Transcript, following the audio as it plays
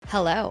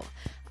Hello,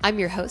 I'm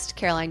your host,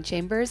 Caroline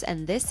Chambers,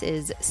 and this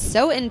is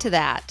So Into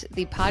That,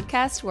 the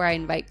podcast where I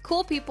invite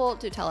cool people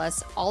to tell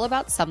us all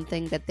about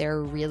something that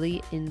they're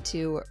really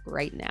into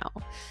right now.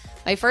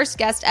 My first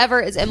guest ever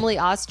is Emily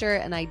Oster,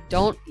 and I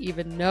don't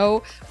even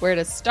know where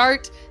to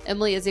start.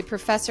 Emily is a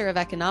professor of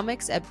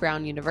economics at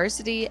Brown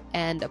University,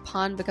 and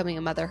upon becoming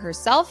a mother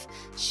herself,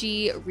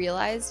 she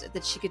realized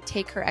that she could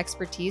take her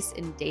expertise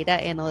in data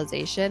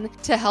analyzation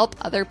to help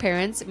other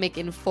parents make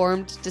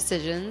informed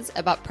decisions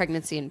about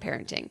pregnancy and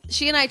parenting.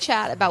 She and I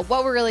chat about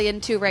what we're really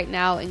into right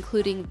now,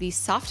 including the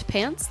soft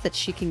pants that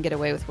she can get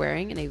away with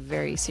wearing in a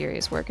very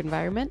serious work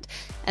environment.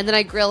 And then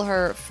I grill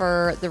her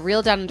for the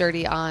real down and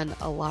dirty on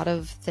a lot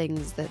of things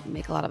that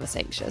make a lot of us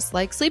anxious,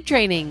 like sleep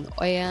training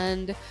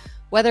and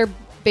whether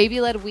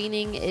baby-led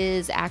weaning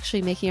is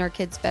actually making our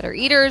kids better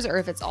eaters or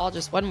if it's all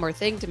just one more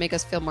thing to make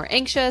us feel more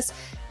anxious.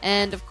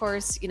 And of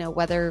course,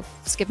 whether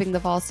skipping the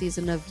fall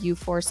season of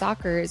U4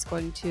 soccer is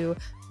going to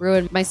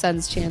ruin my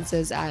son's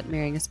chances at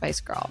marrying a Spice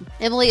Girl.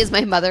 Emily is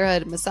my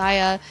motherhood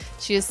messiah.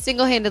 She is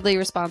single-handedly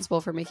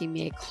responsible for making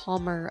me a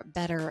calmer,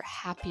 better,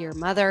 happier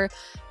mother.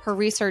 Her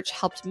research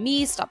helped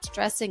me stop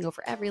stressing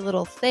over every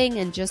little thing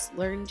and just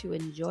learn to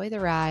enjoy the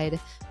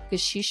ride,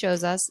 because she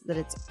shows us that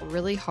it's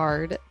really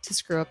hard to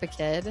screw up a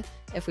kid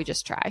if we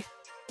just try.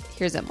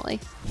 Here's Emily.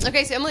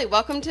 Okay, so Emily,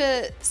 welcome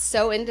to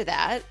So Into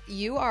That.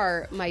 You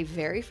are my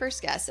very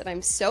first guest, and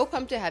I'm so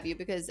pumped to have you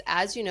because,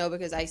 as you know,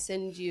 because I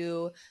send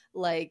you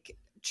like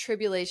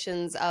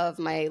tribulations of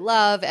my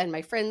love and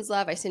my friends'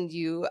 love. I send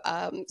you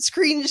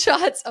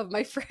screenshots of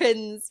my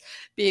friends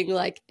being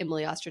like,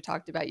 Emily Oster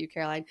talked about you,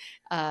 Caroline.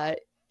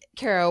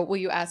 Caro, will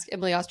you ask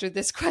Emily Oster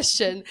this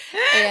question?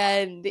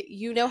 And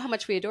you know how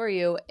much we adore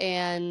you.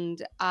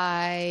 And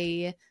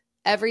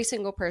every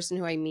single person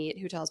who I meet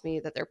who tells me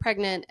that they're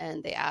pregnant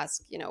and they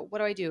ask, what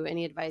do I do?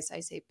 Any advice?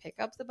 I say, pick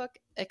up the book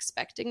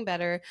Expecting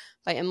Better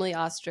by Emily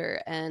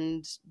Oster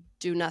and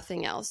do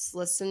nothing else.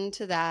 Listen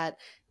to that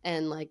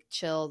and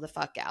chill the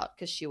fuck out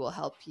because she will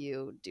help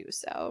you do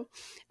so.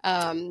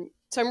 So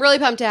I'm really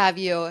pumped to have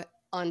you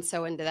on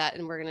So Into That.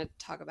 And we're going to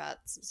talk about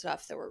some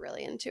stuff that we're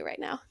really into right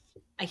now.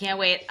 I can't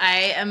wait.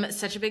 I am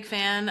such a big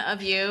fan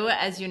of you.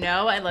 As you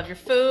know, I love your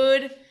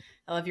food.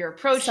 I love your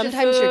approach to food.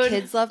 Sometimes your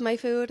kids love my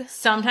food.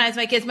 Sometimes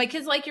my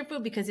kids like your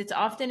food because it's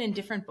often in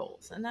different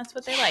bowls, and that's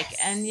what they like.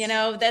 And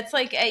that's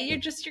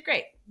you're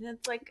great.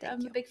 That's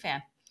I'm a big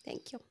fan.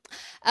 Thank you.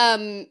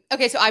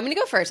 Okay, so I'm going to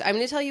go first. I'm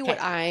going to tell you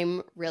what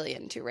I'm really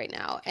into right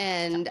now.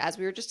 And as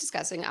we were just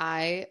discussing,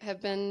 I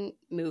have been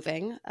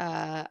moving.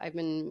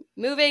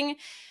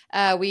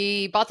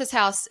 We bought this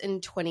house in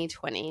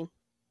 2020.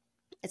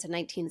 It's a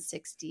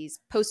 1960s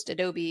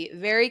post-Adobe,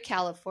 very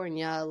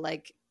California,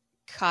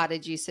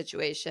 cottagey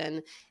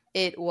situation.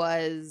 It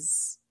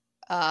was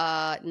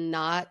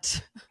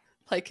not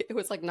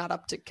not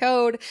up to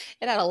code.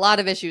 It had a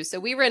lot of issues. So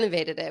we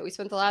renovated it. We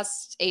spent the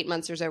last 8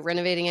 months or so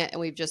renovating it, and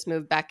we've just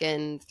moved back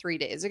in 3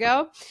 days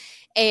ago.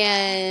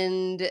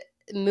 And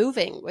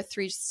moving with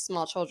 3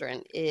 small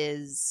children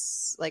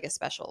is a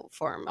special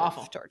form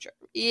of torture.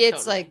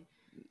 It's totally.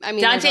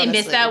 Dante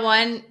missed that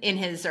one in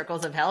his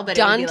circles of hell, but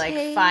Dante, it would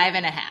be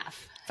 5.5.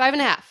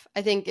 5.5,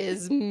 I think,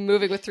 is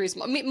moving with 3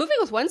 small. Moving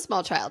with 1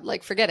 small child,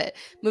 forget it.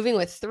 Moving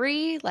with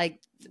 3,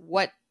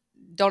 what?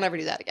 Don't ever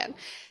do that again.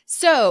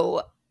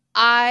 So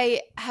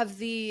I have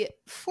the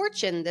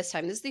fortune this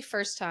time. This is the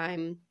first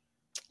time,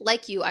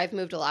 like you, I've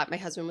moved a lot. My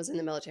husband was in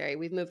the military.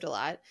 We've moved a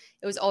lot.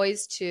 It was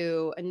always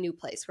to a new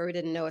place where we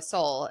didn't know a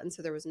soul, and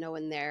so there was no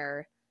one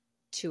there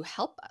to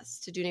help us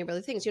to do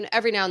neighborly things.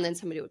 Every now and then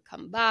somebody would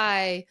come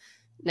by.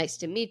 Nice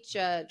to meet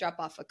you, drop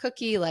off a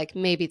cookie,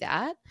 maybe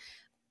that.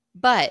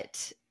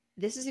 But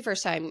this is the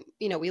first time,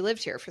 we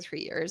lived here for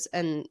 3 years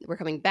and we're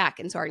coming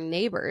back. And so our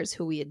neighbors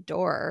who we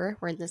adore,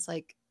 we're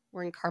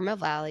in Carmel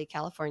Valley,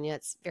 California.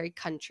 It's very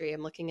country.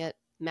 I'm looking at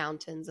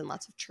mountains and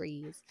lots of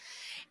trees.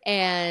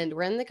 And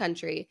we're in the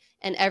country,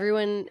 and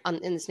everyone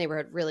in this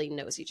neighborhood really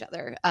knows each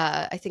other.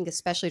 I think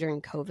especially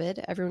during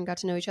COVID, everyone got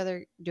to know each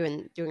other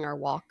doing our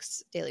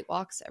walks, daily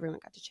walks. Everyone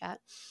got to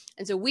chat.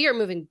 And so we are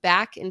moving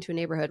back into a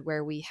neighborhood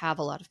where we have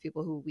a lot of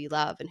people who we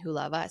love and who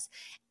love us.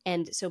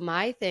 And so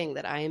my thing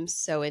that I am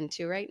so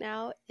into right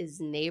now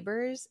is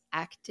neighbors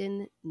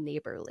acting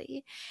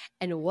neighborly.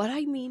 And what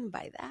I mean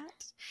by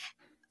that,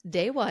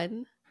 day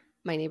one,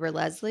 my neighbor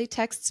Leslie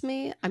texts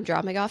me, I'm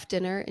dropping off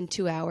dinner in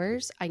 2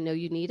 hours. I know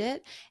you need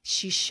it.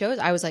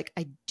 I was like,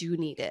 I do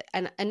need it.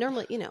 And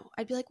normally,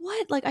 I'd be like,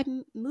 what?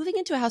 I'm moving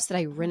into a house that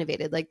I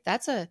renovated.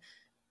 That's a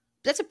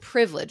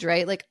privilege,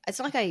 right? It's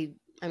not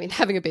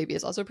having a baby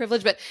is also a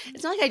privilege, but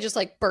it's not I just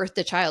birthed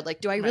a child.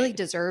 Do I really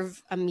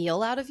deserve a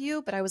meal out of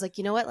you? But I was like,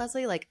 you know what,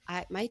 Leslie?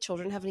 My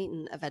children haven't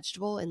eaten a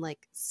vegetable in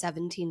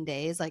 17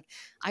 days.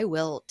 I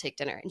will take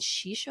dinner. And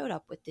she showed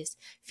up with this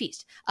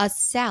feast, a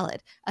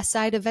salad, a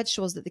side of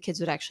vegetables that the kids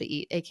would actually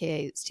eat,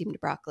 AKA steamed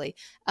broccoli,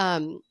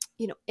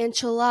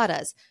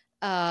 enchiladas,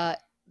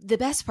 the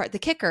best part, the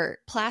kicker,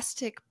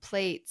 plastic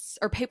plates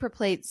or paper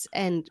plates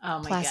and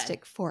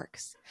plastic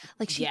forks.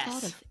 She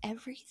thought of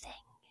everything.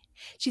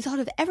 She thought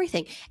of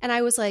everything. And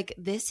I was like,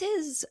 this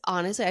is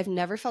honestly, I've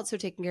never felt so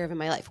taken care of in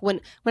my life.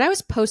 When I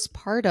was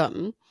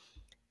postpartum,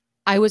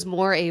 I was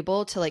more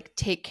able to like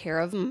take care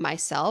of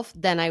myself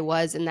than I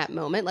was in that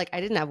moment. Like I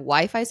didn't have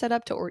Wi-Fi set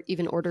up to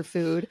even order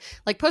food.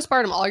 Like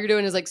postpartum, all you're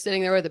doing is like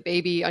sitting there with a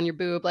baby on your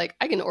boob. Like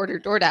I can order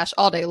DoorDash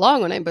all day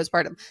long when I'm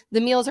postpartum. The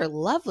meals are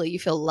lovely. You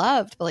feel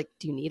loved, but like,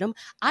 do you need them?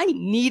 I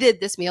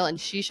needed this meal and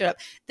she showed up.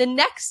 The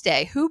next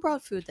day, who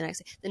brought food the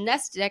next day? The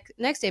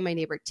next day, my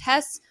neighbor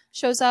Tess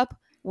shows up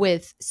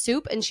with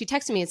soup and she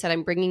texted me and said,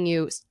 I'm bringing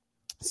you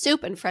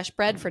soup and fresh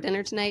bread for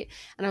dinner tonight.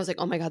 And I was like,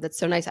 oh my God, that's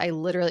so nice. It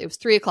was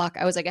 3:00.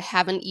 I was like, I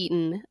haven't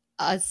eaten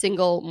a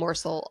single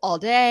morsel all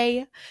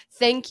day.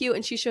 Thank you.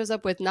 And she shows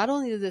up with not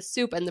only the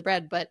soup and the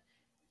bread, but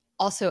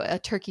also a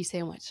turkey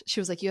sandwich. She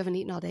was like, you haven't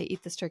eaten all day.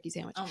 Eat this turkey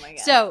sandwich. Oh my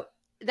God. So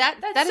that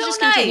has so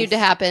just nice. continued to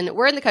happen.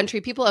 We're in the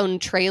country. People own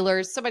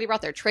trailers. Somebody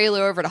brought their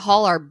trailer over to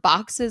haul our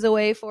boxes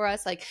away for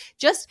us. Like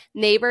just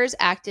neighbors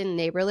acting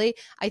neighborly.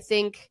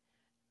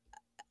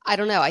 I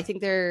don't know. I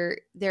think there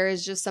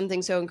is just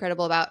something so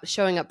incredible about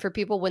showing up for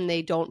people when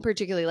they don't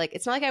particularly like.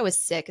 It's not like I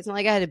was sick. It's not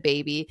like I had a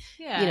baby.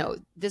 Yeah. You know,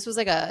 this was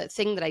like a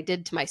thing that I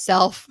did to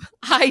myself.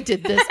 I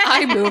did this.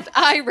 I moved.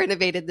 I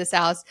renovated this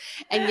house.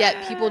 And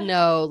yet people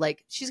know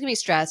like she's going to be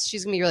stressed.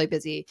 She's going to be really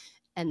busy.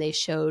 And they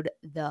showed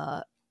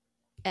the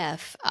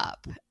F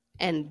up.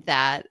 And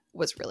that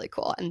was really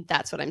cool. And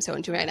that's what I'm so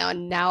into right now.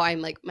 And now I'm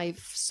like, my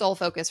sole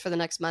focus for the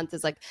next month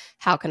is like,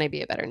 how can I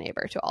be a better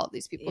neighbor to all of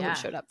these people who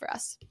showed up for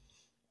us?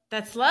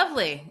 That's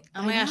lovely.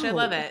 Oh my gosh, I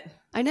love it.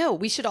 I know.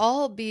 We should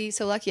all be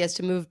so lucky as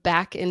to move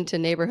back into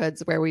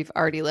neighborhoods where we've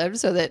already lived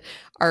so that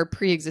our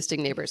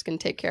pre-existing neighbors can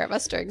take care of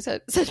us during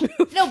such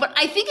move. No, but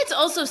I think it's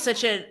also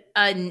such a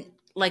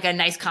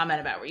nice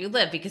comment about where you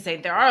live because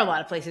there are a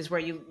lot of places where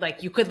you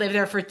could live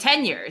there for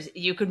 10 years.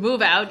 You could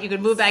move out, you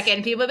could move back in,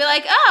 and people would be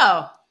like,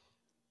 oh,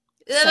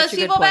 those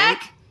people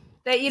back?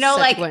 That, new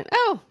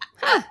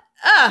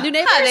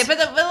neighbors. They put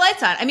the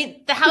lights on. I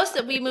mean, the house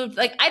that we moved,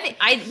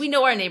 we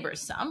know our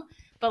neighbors some.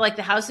 But like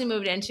the house we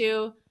moved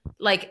into,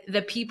 like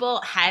the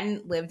people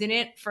hadn't lived in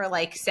it for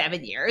like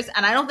 7 years,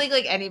 and I don't think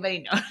like anybody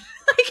noticed.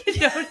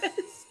 They're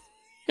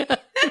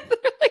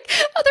like,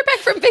 oh, they're back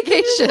from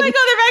vacation. Like,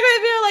 oh, they're back from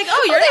vacation. Like,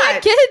 oh, you're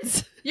not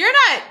kids.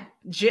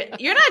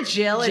 You're not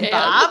Jill and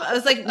Bob. I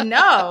was like,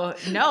 no,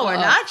 we're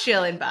not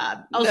Jill and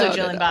Bob. Also,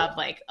 Jill and Bob,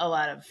 like a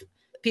lot of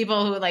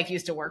people who like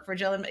used to work for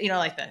Jill and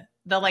like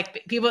the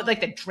like people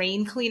like the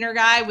drain cleaner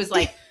guy was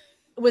like,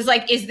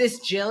 is this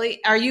Jilly?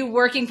 Are you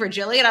working for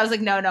Jilly? And I was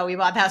like, no, we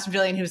bought the house from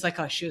Jilly. And he was like,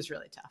 oh, she was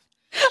really tough.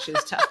 She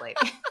was a tough lady.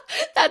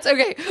 That's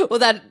okay. Well,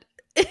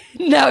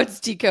 now it's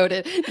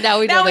decoded. Now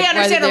we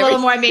understand a little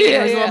more. Maybe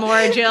it was a little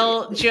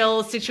more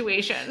Jill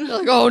situation.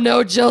 Like, oh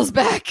no, Jill's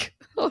back.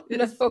 Oh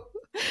no.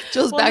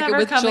 Jill's back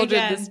with children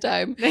again. This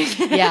time.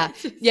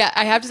 Yeah.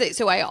 I have to say.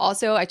 So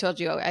I told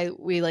you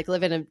we like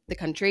live in the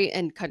country,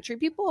 and country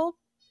people.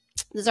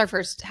 This is our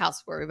first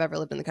house where we've ever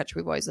lived in the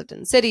country. We've always lived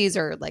in cities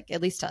or like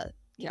at least a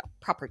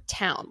proper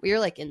town. We are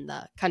like in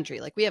the country.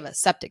 Like we have a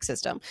septic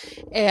system,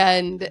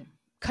 and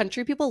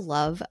country people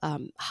love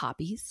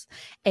hobbies.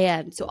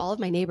 And so all of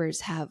my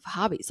neighbors have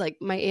hobbies. Like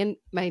my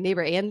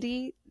neighbor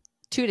Andy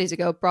 2 days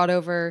ago brought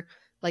over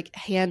like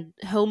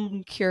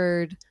home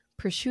cured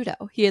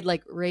prosciutto. He had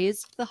like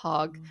raised the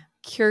hog,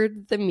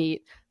 cured the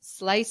meat,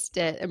 sliced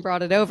it, and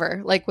brought it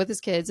over like with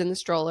his kids in the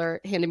stroller,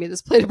 handed me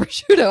this plate of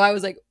prosciutto. I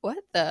was like, what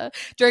the?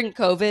 During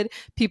COVID,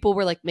 people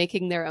were like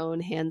making their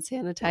own hand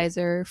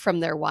sanitizer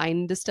from their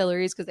wine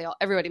distilleries because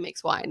everybody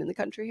makes wine in the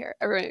country here.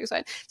 Everybody makes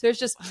wine. So there's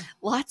just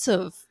lots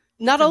of.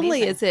 Not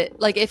only is it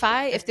like if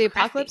the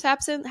apocalypse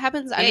happens,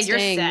 I'm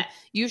saying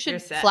you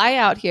should fly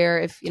out here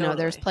if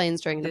there's planes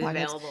during the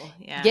apocalypse.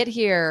 Yeah. Get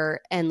here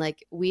and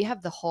like we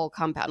have the whole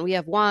compound. We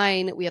have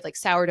wine. We have like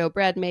sourdough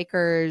bread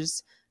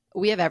makers.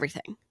 We have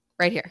everything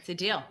right here. It's a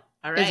deal.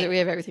 All right, we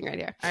have everything right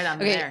here. All right, I'm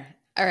there.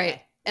 All right,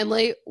 okay.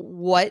 Emily,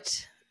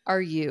 what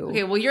are you?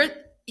 Okay, well your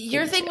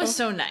thing was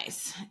so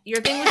nice.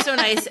 Your thing was so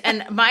nice,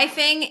 and my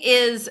thing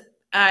is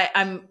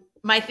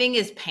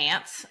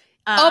pants.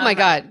 Oh my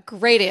God.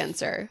 Great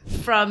answer.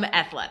 From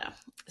Athleta.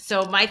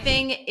 So my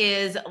thing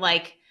is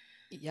like,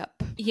 yep.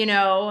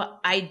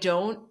 I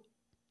don't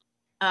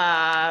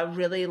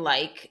really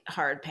like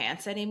hard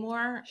pants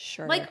anymore.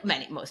 Sure. Like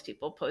most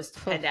people post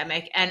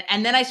pandemic.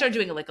 And then I started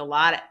doing like a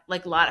lot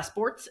of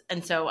sports.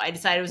 And so I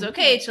decided it was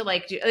okay to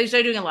like I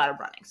started doing a lot of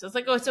running. So it's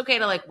like, oh, it's okay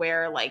to like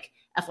wear like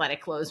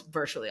athletic clothes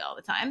virtually all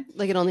the time.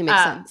 Like it only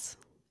makes sense.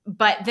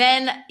 But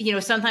then,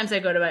 sometimes I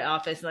go to my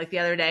office. Like the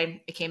other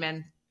day I came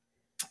in.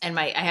 And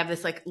I have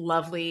this like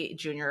lovely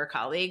junior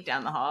colleague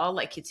down the hall.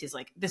 Like he's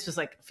like, this was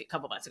like a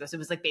couple months ago. So it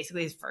was like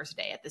basically his first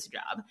day at this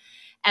job.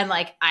 And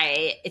like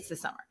it's the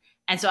summer.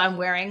 And so I'm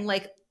wearing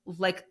like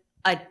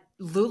a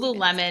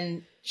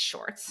Lululemon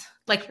shorts,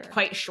 like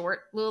quite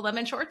short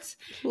Lululemon shorts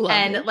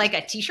and like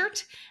a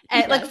t-shirt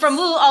and like from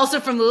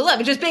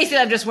Lululemon. Just basically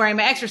I'm just wearing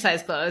my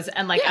exercise clothes.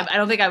 And like, I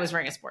don't think I was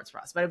wearing a sports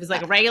bra, but it was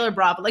like a regular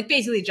bra, but like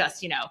basically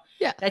just,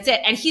 that's it.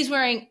 And he's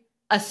wearing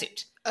a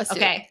suit. A suit.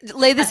 Okay.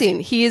 Lay the scene.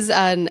 He's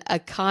an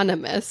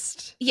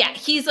economist. Yeah,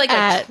 he's like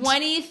at a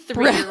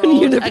 23-year-old Brown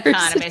University.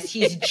 economist.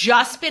 He's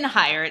just been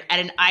hired at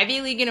an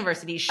Ivy League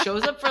university,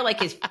 shows up for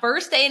like his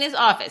first day in his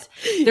office.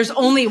 There's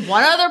only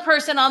one other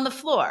person on the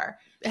floor.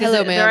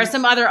 Hello, ma'am. There are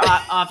some other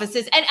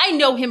offices, and I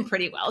know him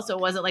pretty well, so it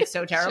wasn't like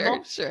so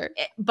terrible. Sure.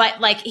 But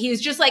like, he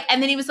was just like,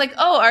 and then he was like,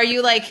 oh, are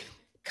you like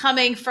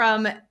coming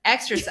from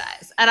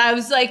exercise? And I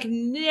was like,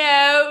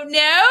 no.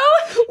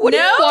 What do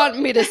you want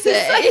me to say?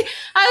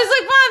 I was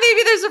like, well,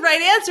 maybe there's a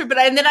right answer, but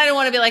then I didn't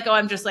want to be like, oh,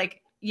 I'm just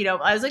like,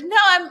 I was like, no,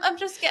 I'm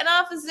just getting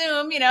off of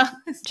Zoom,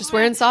 Just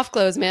wearing soft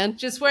clothes, man.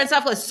 Just wearing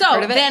soft clothes.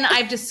 So then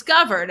I've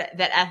discovered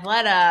that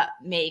Athleta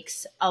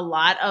makes a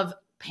lot of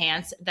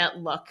pants that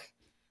look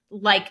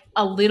like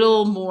a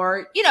little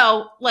more,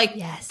 like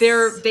yes.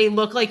 they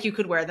look like you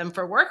could wear them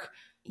for work.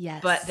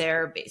 Yes. But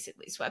they're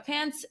basically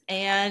sweatpants.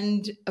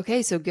 And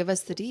okay, so give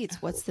us the deets.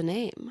 What's the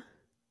name?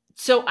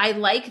 So I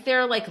like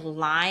their like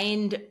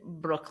lined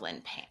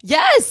Brooklyn pants.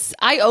 Yes,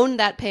 I own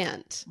that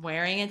pant.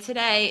 Wearing it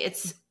today.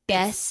 It's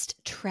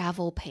best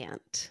travel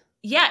pant.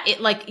 Yeah, it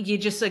like you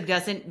just like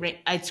doesn't.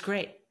 It's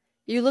great.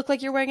 You look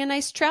like you're wearing a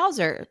nice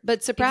trouser,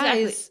 but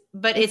surprise, exactly.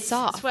 But it's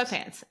soft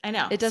sweatpants. I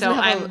know it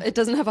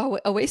doesn't have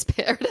a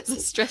waistband. It has a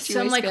stretchy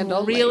waistband. So I'm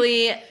like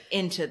really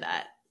into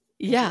that.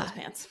 Yeah.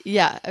 Pants.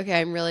 Yeah.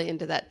 Okay. I'm really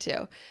into that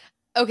too.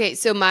 Okay.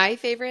 So my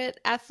favorite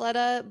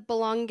Athleta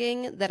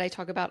belonging that I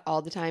talk about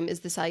all the time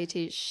is the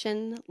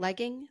Salutation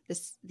legging.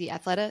 The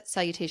Athleta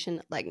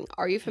Salutation legging.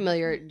 Are you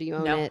familiar? Do you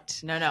own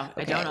it? No.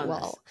 Okay, I don't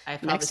own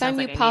this. Next time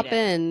you pop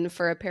in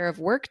for a pair of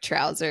work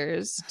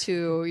trousers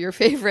to your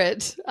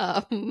favorite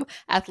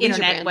athleisure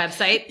internet brand.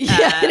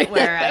 website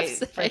where I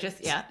purchase.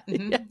 Yeah.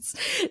 Mm-hmm. Yes.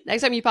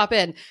 Next time you pop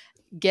in,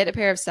 get a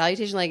pair of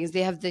Salutation leggings.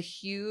 They have the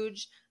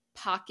huge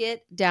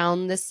pocket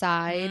down the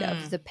side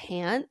of the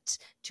pant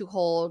to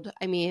hold.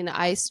 I mean,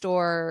 I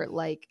store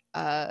like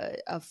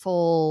a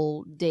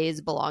full day's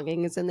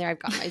belongings in there. I've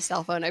got my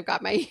cell phone. I've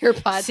got my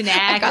earpods.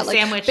 Snack, got,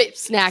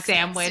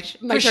 sandwich.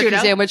 My turkey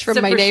sandwich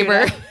from my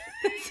neighbor.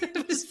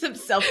 Some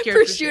self-care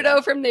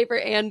prosciutto from neighbor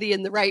Andy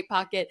in the right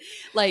pocket.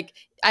 Like,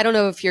 I don't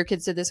know if your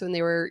kids did this when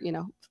they were,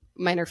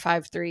 mine are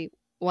 5, 3,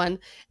 1,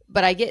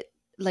 but I get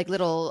like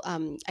little,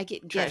 I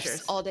get treasures.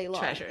 Gifts all day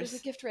long. Treasures.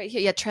 There's a gift right here.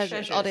 Yeah,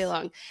 treasures all day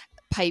long.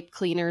 Pipe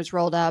cleaners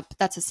rolled up.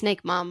 That's a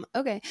snake, Mom.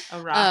 Okay.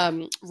 A rock.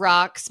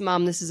 Rocks,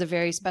 Mom. This is a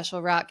very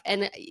special rock.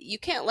 And you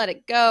can't let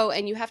it go.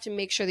 And you have to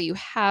make sure that you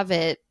have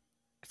it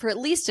for at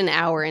least an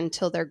hour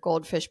until their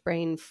goldfish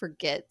brain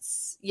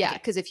forgets. Yeah.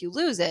 Because if you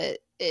lose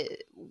it,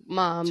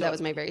 Mom, that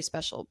was my very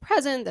special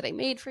present that I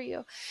made for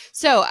you.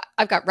 So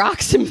I've got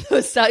rocks in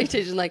those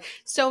Salutation. Like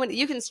so many,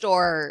 you can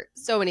store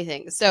so many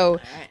things. So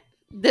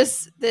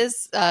This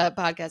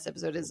podcast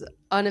episode is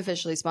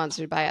unofficially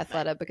sponsored by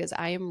Athleta because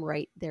I am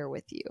right there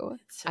with you.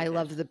 I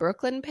love the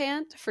Brooklyn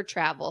pant for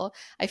travel.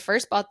 I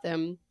first bought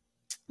them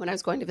when I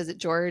was going to visit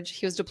George.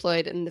 He was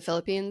deployed in the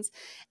Philippines,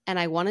 and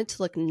I wanted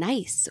to look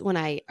nice when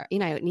I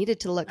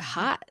needed to look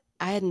hot.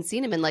 I hadn't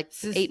seen him in like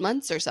 8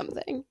 months or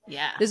something.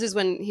 Yeah. This is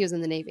when he was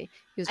in the Navy.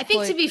 I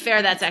think, to be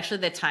fair, that's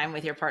actually the time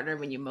with your partner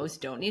when you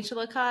most don't need to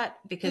look hot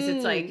because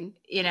it's like,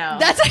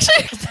 That's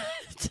actually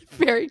that's a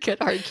very good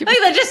argument.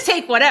 Like, just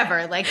take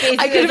whatever. Like,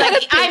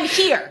 basically, I'm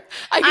here.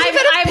 I could have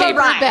had a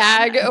paper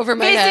bag over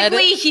my head.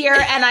 Basically here,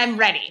 and I'm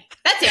ready.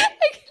 That's it.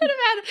 I could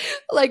have had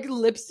like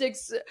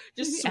lipsticks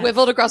just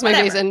swiveled across my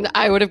face, and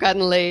I would have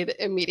gotten laid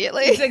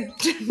immediately. It's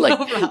like,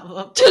 no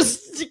problem.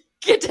 Just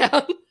get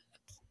down.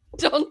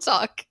 Don't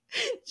talk.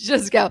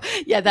 Just go.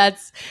 Yeah,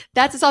 that's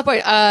a solid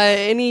point.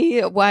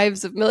 Any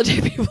wives of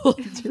military people,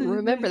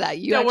 remember that.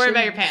 You don't worry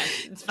about your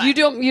pants. It's fine. You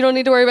don't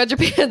need to worry about your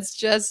pants.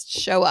 Just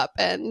show up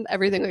and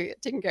everything will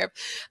get taken care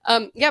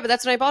of. Yeah, but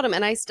that's when I bought them,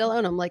 and I still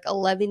own them like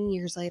 11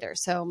 years later.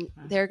 So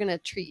they're gonna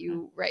treat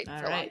you right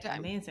for a long time.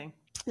 Amazing.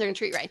 They're gonna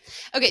treat you right.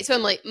 Okay, so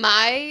Emily,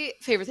 my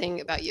favorite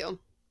thing about you.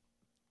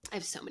 I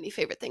have so many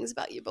favorite things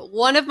about you, but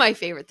one of my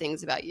favorite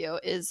things about you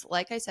is,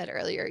 like I said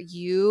earlier,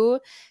 you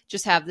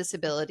just have this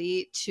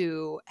ability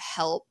to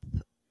help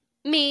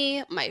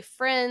me, my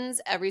friends,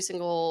 every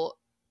single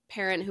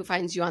parent who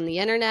finds you on the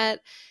internet,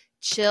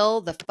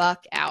 chill the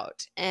fuck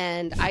out.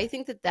 And I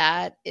think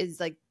that is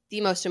like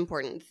the most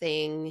important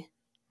thing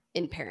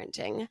in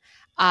parenting.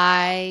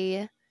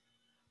 I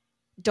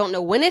don't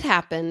know when it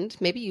happened.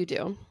 Maybe you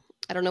do.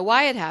 I don't know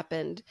why it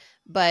happened,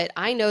 but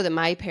I know that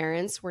my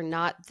parents were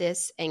not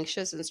this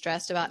anxious and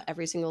stressed about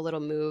every single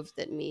little move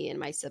that me and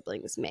my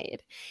siblings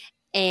made.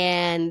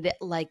 And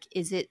like,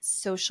 is it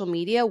social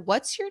media?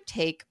 What's your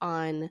take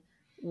on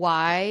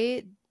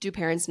why do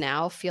parents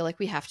now feel like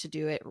we have to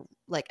do it,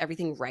 like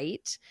everything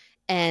right?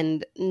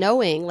 And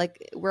knowing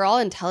like we're all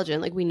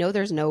intelligent, like we know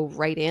there's no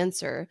right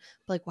answer,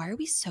 but like, why are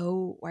we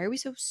so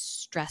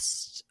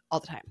stressed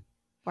all the time?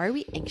 Why are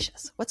we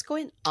anxious? What's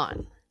going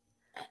on?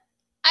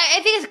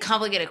 I think it's a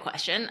complicated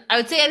question. I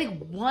would say I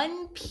think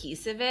one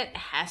piece of it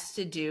has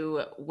to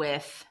do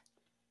with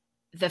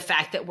the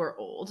fact that we're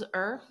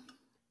older,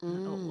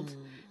 old,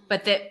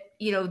 but that,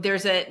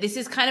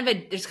 there's kind of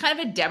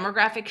a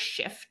demographic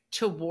shift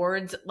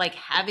towards like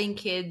having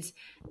kids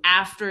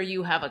after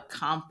you have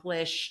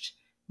accomplished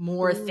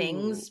more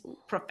things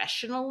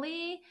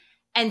professionally.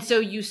 And so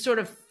you sort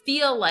of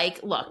feel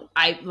like, look,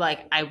 I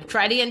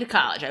tried to get into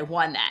college. I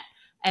won that.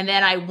 And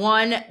then I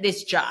won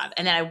this job,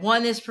 and then I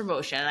won this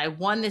promotion, and I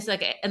won this,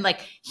 and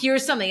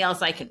here's something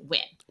else I can win.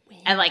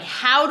 And like,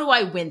 how do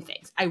I win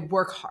things? I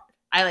work hard.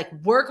 I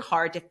work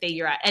hard to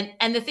figure out.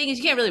 And the thing is,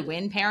 you can't really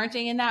win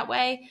parenting in that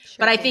way,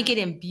 but I think it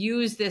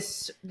imbues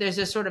there's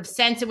a sort of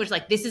sense in which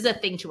this is a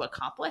thing to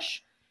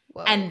accomplish.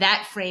 Whoa. And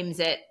that frames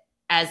it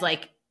as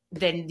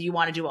then you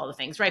want to do all the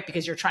things, right?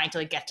 Because you're trying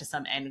to get to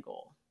some end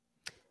goal.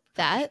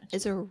 That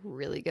is a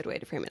really good way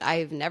to frame it.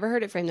 I've never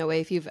heard it framed that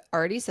way. If you've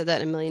already said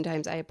that a million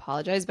times, I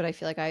apologize, but I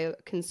feel like I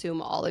consume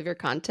all of your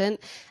content,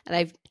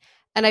 and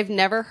I've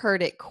never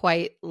heard it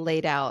quite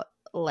laid out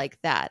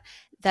like that.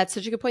 That's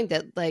such a good point,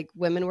 that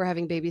women were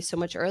having babies so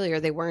much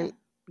earlier. They weren't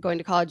going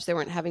to college. They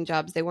weren't having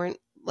jobs. They weren't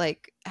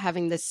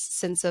having this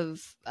sense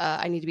of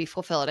I need to be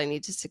fulfilled. I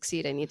need to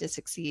succeed. I need to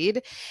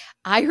succeed.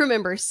 I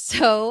remember,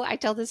 I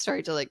tell this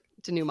story to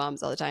new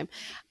moms all the time.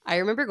 I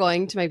remember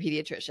going to my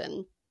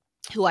pediatrician,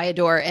 who I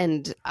adore,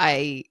 and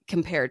I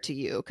compare to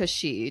you because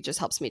she just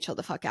helps me chill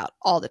the fuck out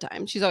all the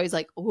time. She's always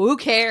like, who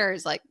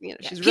cares?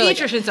 She's really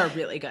pediatricians are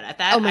really good at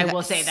that. I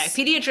will say that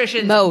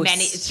pediatricians,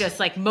 it's just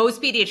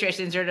most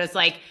pediatricians are just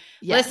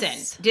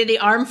listen, did the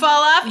arm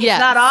fall off? It's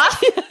not off.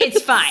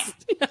 It's fine.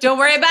 Don't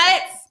worry about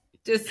it.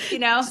 Just,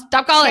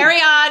 stop calling.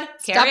 Carry on.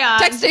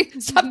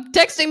 Stop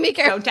texting me,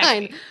 Caroline. Don't text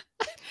me.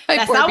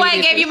 That's not why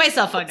I gave you my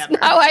cell phone number.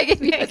 That's not why I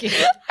gave you.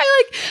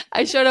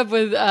 I showed up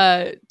with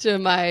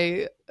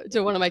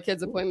to one of my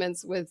kids'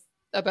 appointments with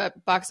a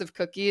box of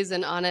cookies,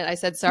 and on it I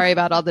said sorry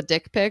about all the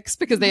dick pics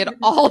because they had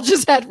all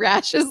just had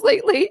rashes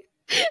lately.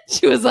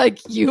 She was like,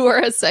 "You are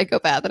a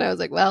psychopath," and I was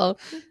like, "Well,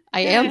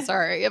 I am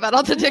sorry about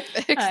all the dick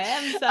pics." I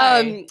am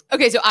sorry.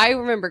 Okay, so I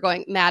remember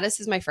going. Mattis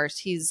is my first.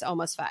 He's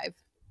almost 5.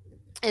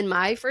 In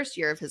my first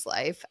year of his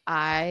life,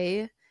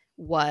 I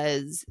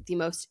was the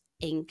most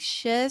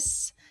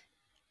anxious.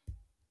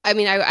 I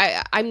mean,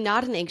 I'm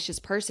not an anxious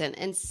person,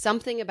 and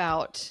something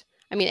about,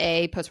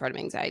 A, postpartum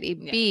anxiety,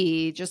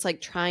 B, just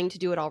trying to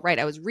do it all right.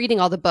 I was reading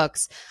all the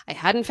books. I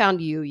hadn't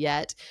found you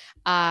yet.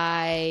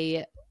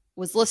 I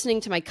was listening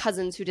to my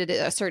cousins who did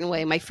it a certain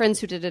way, my friends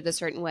who did it a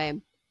certain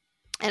way.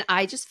 And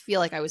I just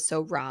feel like I was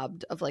so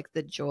robbed of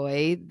the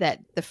joy that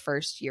the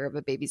first year of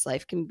a baby's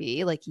life can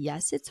be.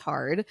 Yes, it's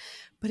hard,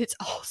 but it's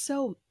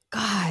also,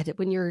 God,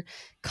 when you're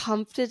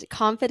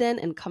confident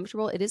and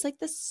comfortable, it is the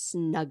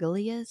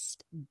snuggliest,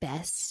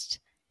 best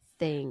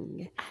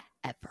thing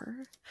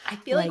ever. I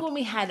feel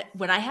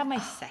when I had my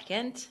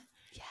second,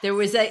 there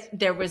was a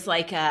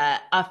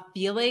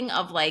feeling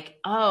of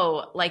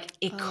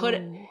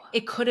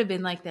it could have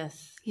been like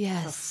this.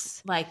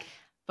 Yes.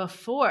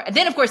 Before. And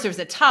then of course there was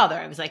a toddler.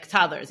 I was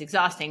toddler is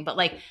exhausting, but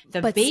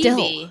the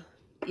baby,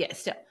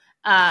 still.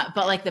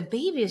 But the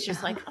baby is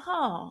just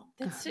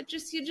that's it.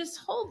 You just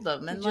hold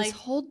them and just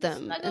hold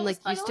them and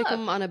you stick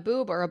them on a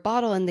boob or a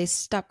bottle and they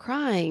stop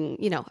crying.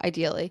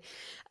 Ideally.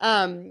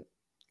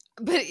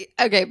 But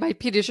okay, my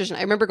pediatrician.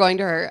 I remember going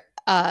to her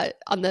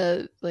on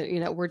the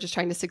we're just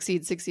trying to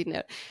succeed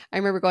note. I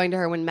remember going to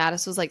her when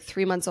Mattis was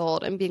 3 months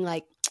old and being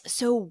like,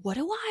 "So what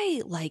do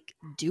I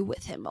do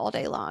with him all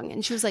day long?"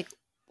 And she was like,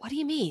 "What do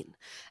you mean?"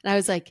 And I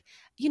was like,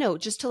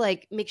 just to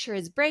make sure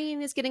his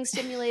brain is getting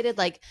stimulated,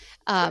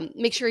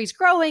 make sure he's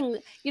growing,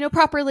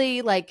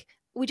 properly.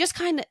 We just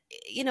kind of,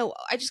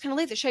 I just kind of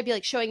laid there. Should I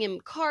be showing him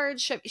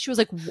cards? She was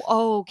like,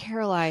 "Oh,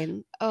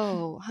 Caroline.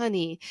 Oh,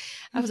 honey."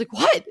 I was like,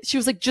 "What?" She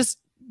was like, "Just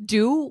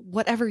do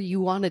whatever you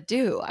want to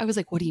do." I was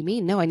like, "What do you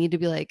mean?" "No, I need to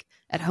be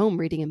at home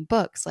reading him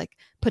books,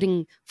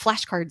 putting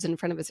flashcards in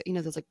front of us,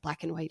 those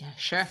black and white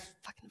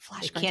fucking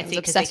flashcards." They can't see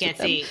because they can't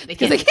see. They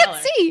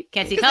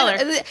can't see color.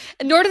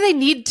 Nor do they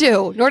need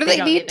to. They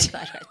don't need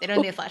flashcards. They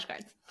don't need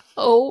flashcards.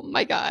 Oh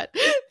my God.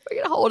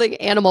 Freaking holding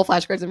animal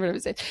flashcards in front of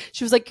his face.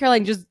 She was like,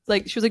 "Caroline, just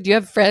she was like, do you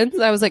have friends?"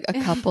 And I was like, "A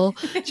couple."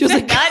 She was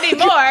like, "Not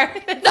anymore."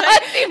 It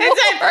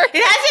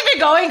hasn't been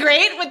going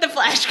great with the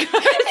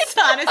flashcards,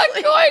 honestly.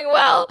 Not going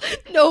well.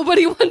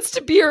 Nobody wants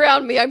to be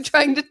around me. I'm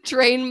trying to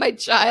train my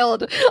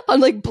child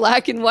on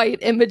black and white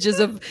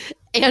images of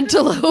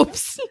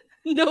antelopes.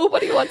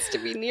 Nobody wants to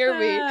be near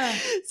me.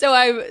 So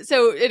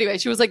anyway,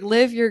 she was like,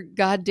 "Live your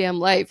goddamn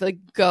life.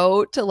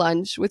 Go to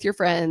lunch with your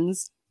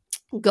friends.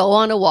 Go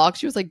on a walk."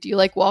 She was like, "Do you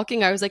like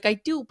walking?" I was like, "I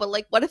do, but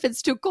what if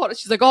it's too cold?"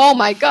 She's like, "Oh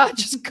my God,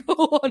 just go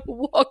on a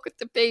walk with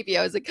the baby."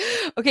 I was like,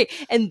 "Okay."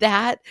 And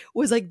that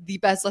was the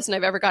best lesson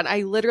I've ever gotten.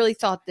 I literally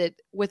thought that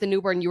with a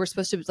newborn, you were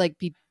supposed to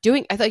be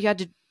doing, I thought you had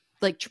to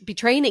be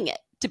training it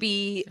to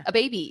be a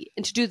baby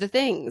and to do the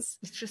things.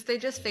 It's just, they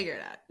just figured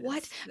out.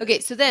 What?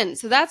 Okay. So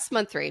that's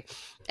month 3.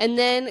 And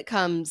then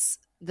comes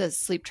the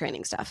sleep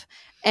training stuff.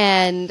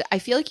 And I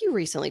feel like you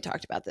recently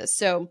talked about this.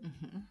 So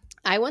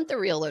I want the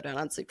real lowdown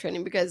on sleep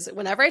training because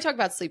whenever I talk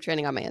about sleep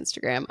training on my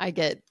Instagram, I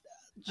get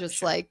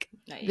just No,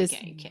 you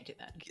can't do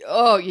that.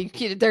 Oh, you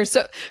can't. There's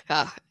so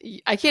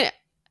I can't.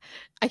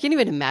 I can't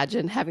even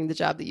imagine having the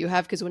job that you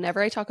have, because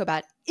whenever I talk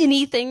about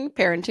anything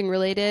parenting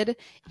related,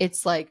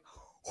 it's like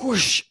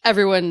whoosh,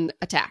 everyone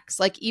attacks.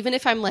 Like, even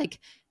if I'm like,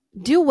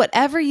 do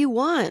whatever you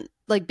want.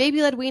 Like,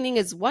 baby-led weaning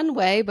is one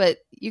way, but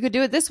you could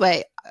do it this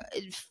way.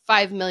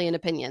 5 million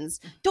opinions.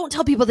 Don't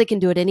tell people they can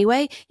do it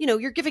anyway. You know,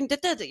 you're giving,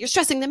 you're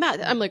stressing them out.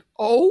 I'm like,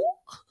 oh,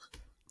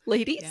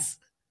 ladies.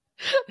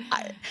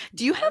 Yeah.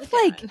 Do you have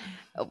like,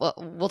 well,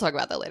 we'll talk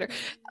about that later.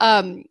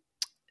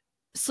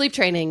 Sleep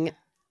training.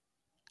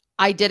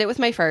 I did it with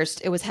my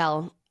first. It was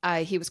hell.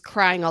 He was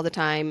crying all the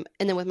time.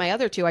 And then with my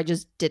other two, I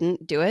just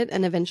didn't do it.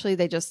 And eventually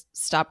they just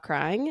stopped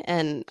crying.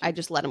 And I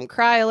just let them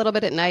cry a little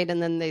bit at night.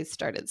 And then they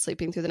started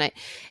sleeping through the night.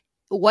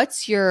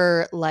 What's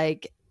your,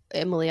 like,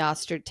 Emily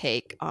Oster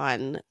take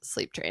on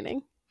sleep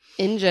training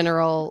in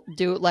general?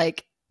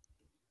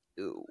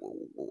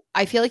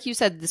 I feel like you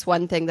said this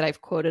one thing that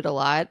I've quoted a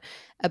lot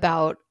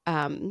about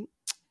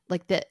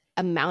like the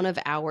amount of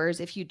hours,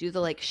 if you do the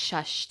like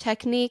shush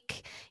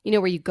technique, you know,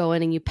 where you go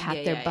in and you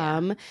pat their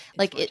bum,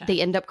 like they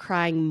end up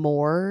crying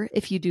more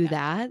if you do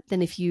that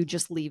than if you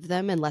just leave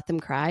them and let them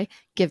cry.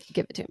 Give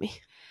it to me.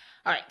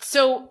 All right.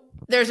 So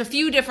there's a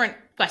few different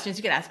questions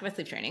you could ask about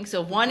sleep training.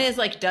 So one is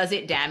like, does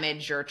it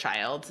damage your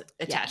child's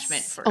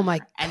attachment forever? Oh my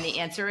God. And the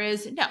answer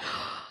is no.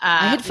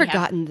 I had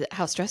forgotten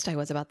how stressed I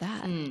was about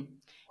that.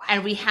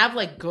 And we have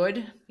like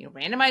good,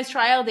 randomized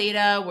trial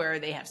data where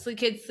they have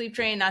kids sleep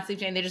trained, not sleep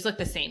trained. They just look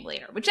the same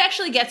later, which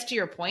actually gets to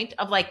your point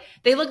of like,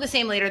 they look the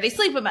same later. They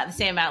sleep about the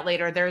same amount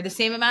later. They're the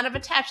same amount of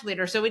attached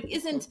later. So it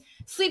isn't,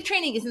 sleep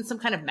training isn't some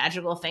kind of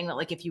magical thing that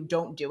like, if you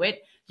don't do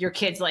it, your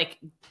kid's like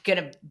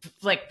gonna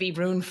like be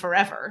ruined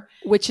forever.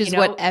 Which is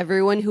what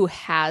everyone who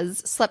has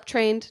slept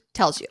trained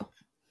tells you.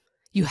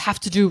 You have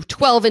to do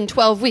 12 in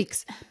 12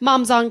 weeks.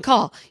 Mom's on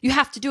call. You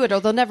have to do it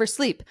or they'll never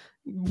sleep.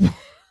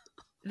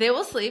 They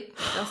will sleep.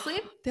 They'll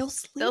sleep. They'll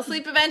sleep. They'll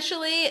sleep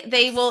eventually.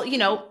 They will,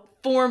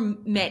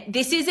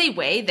 this is a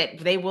way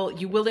that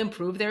you will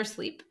improve their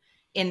sleep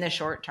in the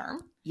short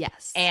term.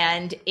 Yes.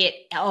 And it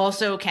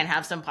also can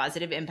have some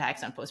positive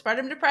impacts on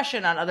postpartum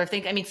depression, on other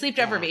things. I mean, sleep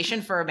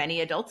deprivation for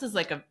many adults is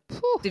like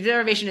sleep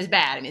deprivation is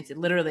bad. I mean, it's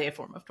literally a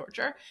form of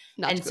torture.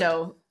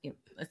 So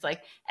it's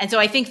like, and so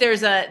I think there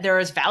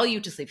is value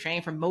to sleep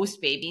training for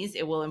most babies.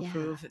 It will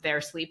improve their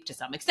sleep to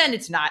some extent.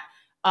 It's not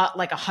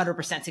like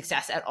 100%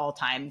 success at all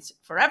times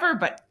forever,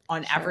 but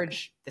on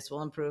average, this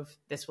will improve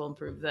the sleep.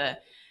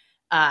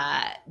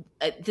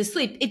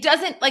 It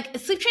doesn't, like,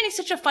 sleep training is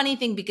such a funny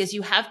thing because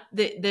you have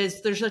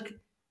there's like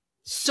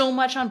so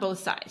much on both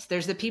sides.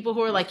 There's the people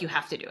who are like, you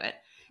have to do it.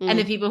 And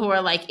the people who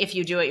are like, if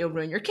you do it, you'll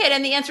ruin your kid.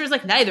 And the answer is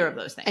like neither of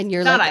those things. And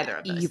you're not like either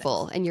of those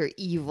evil, things. and you're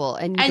evil,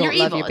 and you don't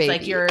love your baby.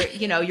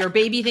 It's like your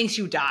baby thinks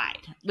you died.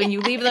 When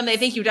you leave them, they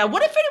think you died.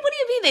 What do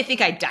you mean they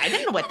think I died? They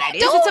don't know what that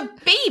is. It's a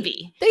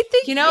baby. They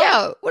think,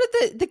 yeah. What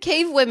if the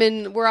cave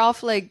women were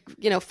off like,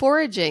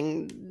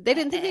 foraging? They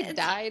didn't think they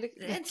died.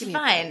 It's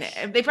fine.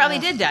 They probably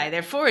did die.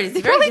 They're forward. It's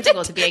very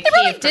difficult to be a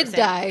cave person. Did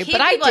die, cave but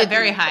I did.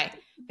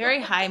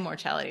 Very high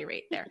mortality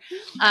rate there.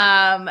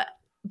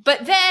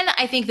 But then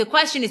I think the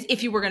question is,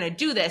 if you were going to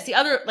do this, the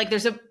other, like,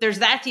 there's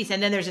that piece,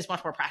 and then there's this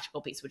much more practical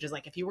piece, which is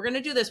like, if you were going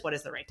to do this, what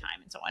is the right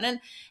time, and so on. And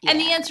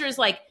the answer is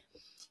like,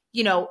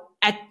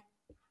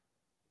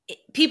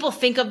 people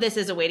think of this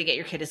as a way to get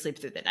your kid to sleep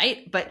through the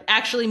night, but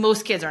actually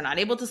most kids are not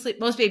able to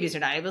sleep. Most babies are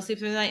not able to sleep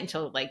through the night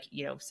until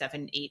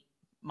 7-8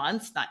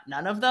 months,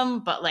 none of them.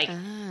 But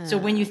so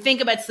when you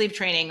think about sleep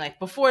training, like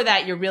before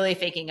that, you're really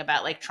thinking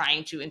about like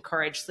trying to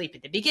encourage sleep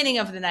at the beginning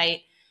of the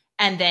night.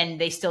 And then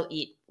they still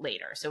eat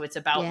later. So it's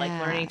about like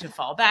learning to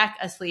fall back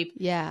asleep.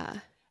 Yeah.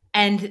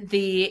 And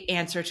the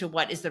answer to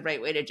what is the right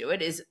way to do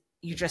it is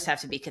you just have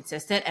to be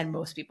consistent. And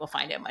most people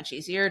find it much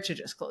easier to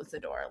just close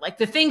the door. Like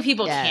the thing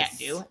people can't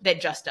do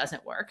that just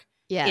doesn't work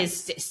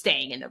is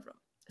staying in the room.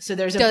 So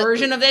there's a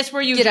version of this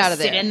where you just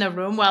sit in the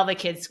room while the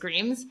kid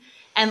screams.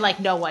 And like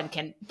no one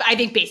can, I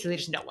think basically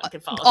just no one can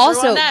follow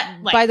through on that.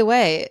 Also, by the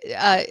way,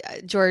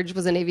 George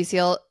was a Navy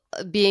SEAL.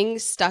 Being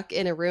stuck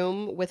in a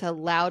room with a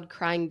loud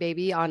crying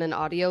baby on an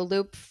audio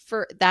loop,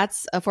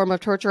 that's a form of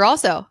torture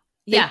also.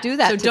 They do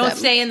that. So don't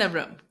stay in the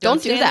room.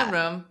 Don't do that. In the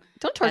room.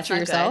 Don't torture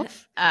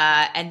yourself.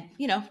 And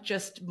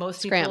just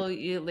most people,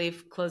 you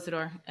leave, close the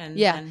door.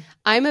 And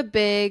I'm a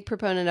big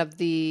proponent of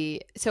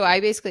so I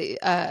basically,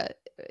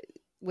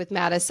 with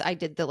Mattis, I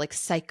did the like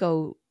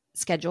psycho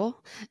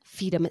schedule,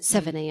 feed them at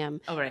 7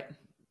 a.m. Oh, right.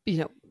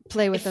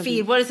 Play with them.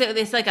 Feed. What is it?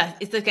 It's like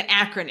an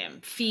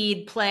acronym.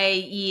 Feed,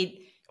 play, eat.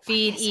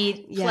 Feed,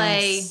 eat,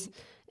 play.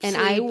 And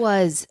I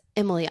was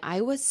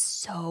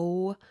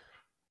so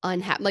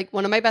unhappy. Like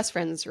one of my best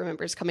friends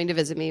remembers coming to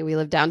visit me. We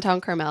lived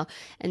downtown Carmel,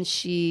 and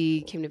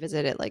she came to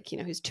visit at like,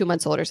 he's 2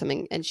 months old or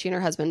something. And she and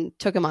her husband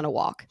took him on a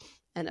walk.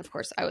 And of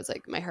course I was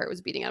like, my heart was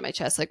beating out of my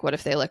chest. Like, what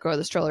if they let go of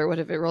the stroller? What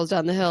if it rolls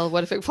down the hill?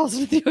 What if it falls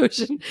into the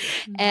ocean?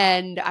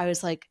 And I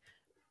was like,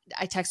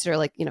 I texted her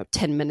like,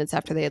 10 minutes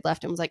after they had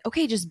left and was like,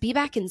 okay, just be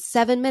back in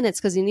 7 minutes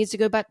because he needs to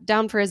go back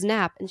down for his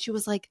nap. And she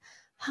was like,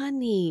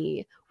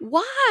 honey,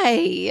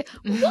 why?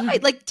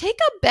 Like, take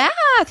a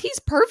bath. He's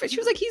perfect. She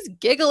was like, he's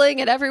giggling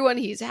at everyone.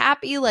 He's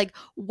happy. Like,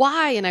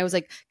 why? And I was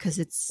like, because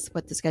it's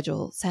what the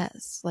schedule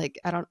says. Like,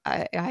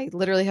 I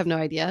literally have no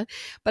idea.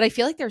 But I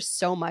feel like there's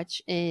so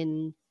much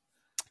in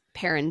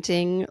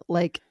parenting,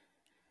 like,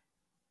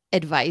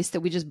 advice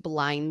that we just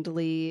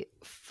blindly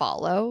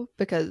follow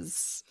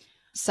because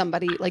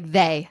somebody like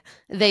they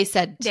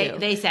said to.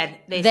 They said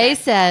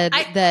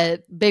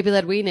that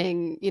baby-led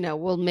weaning,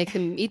 will make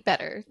them eat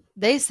better.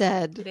 They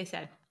said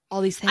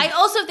all these things. I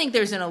also think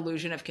there's an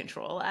illusion of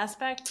control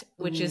aspect,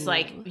 which is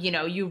like,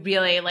 you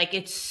really like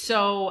it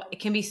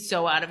can be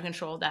so out of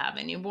control to have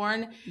a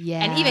newborn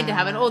and even to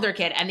have an older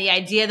kid. And the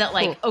idea that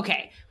like,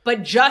 okay,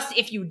 but just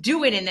if you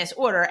do it in this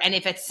order and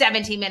if it's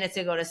 17 minutes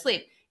to go to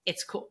sleep,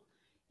 it's cool.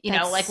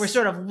 Like we're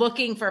sort of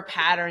looking for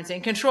patterns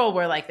and control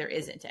where like there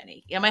isn't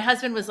any. My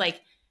husband was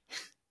like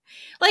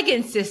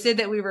insisted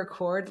that we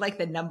record like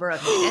the number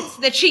of minutes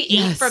that she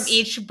ate from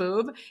each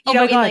boob, in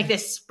like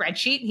this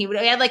spreadsheet.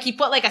 He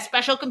put like a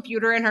special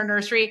computer in her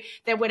nursery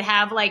that would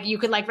have like, you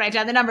could like write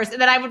down the numbers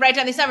and then I would write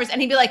down these numbers and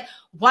he'd be like,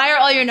 why are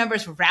all your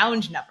numbers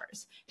round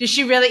numbers? Does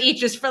she really eat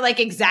just for like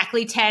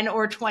exactly 10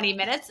 or 20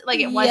 minutes? Like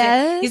it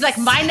wasn't, he's like,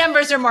 my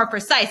numbers are more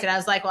precise. And I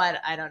was like, well,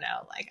 I don't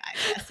know. Like,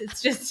 I guess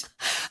it's just.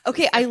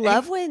 Okay. I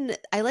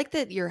like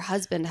that your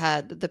husband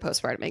had the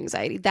postpartum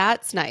anxiety.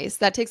 That's nice.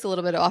 That takes a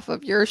little bit off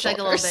of your shoulders.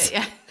 Like a little bit,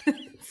 yeah.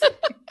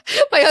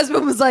 My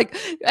husband was like,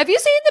 have you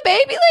seen the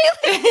baby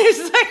lately? He's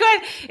like,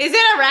 what? Is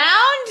it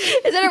around?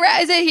 Is it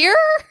around? Is it here?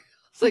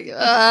 It's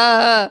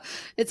like,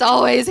 it's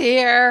always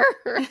here.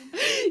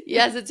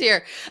 Yes, it's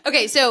here.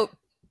 Okay. So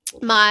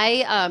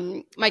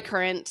my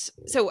current,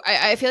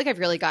 I feel like I've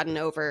really gotten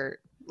over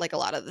like a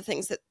lot of the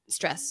things that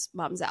stress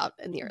moms out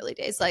in the early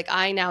days. Like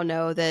I now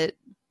know that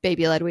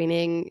baby-led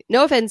weaning,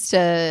 no offense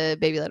to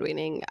baby-led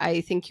weaning,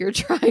 I think you're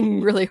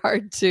trying really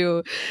hard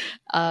to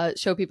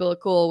show people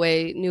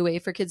a new way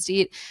for kids to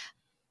eat.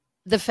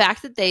 The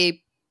fact that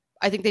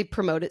I think they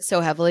promote it so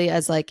heavily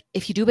as like,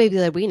 if you do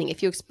baby-led weaning,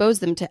 if you expose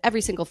them to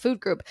every single food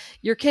group,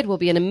 your kid will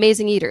be an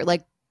amazing eater.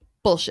 Like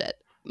bullshit.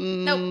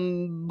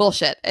 Nope.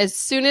 Bullshit. As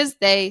soon as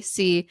they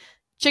see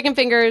chicken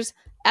fingers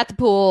at the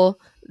pool,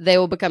 they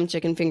will become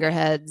chicken finger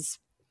heads.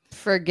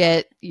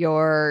 Forget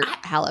your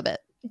halibut.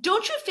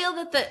 Don't you feel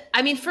that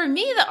for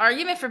me, the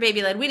argument for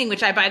baby-led weaning,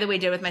 which I, by the way,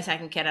 did with my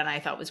second kid and I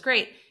thought was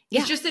great,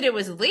 is just that it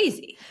was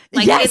lazy.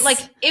 Like,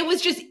 it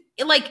was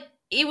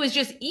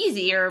just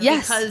easier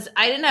because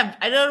I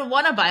don't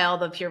want to buy all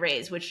the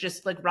purees, which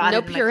just like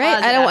rotted in my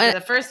closet after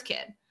the first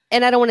kid.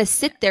 And I don't want to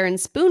sit there and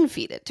spoon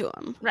feed it to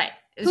him. Right.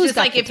 It's just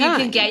like if you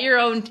can get your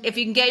own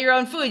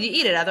food, you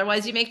eat it.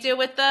 Otherwise, you make do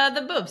with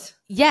the boobs.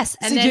 Yes,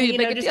 and then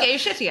just get your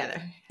shit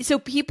together. So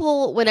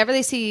people, whenever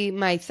they see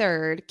my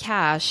third,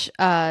 Cash,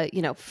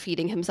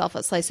 feeding himself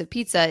a slice of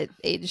pizza at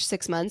age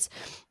 6 months,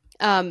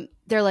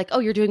 they're like, "Oh,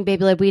 you're doing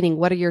baby-led weaning.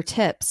 What are your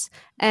tips?"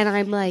 And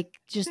I'm like,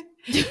 just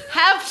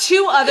have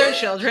 2 other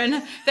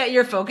children that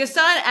you're focused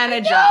on and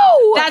a job.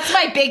 That's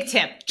my big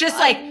tip. Just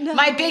like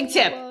my big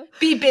tip: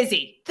 be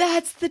busy.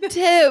 That's the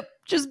tip.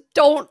 Just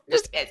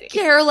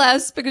care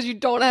less because you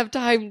don't have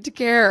time to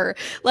care.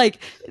 Like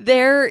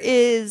there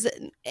is,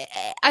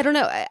 I don't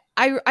know.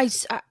 I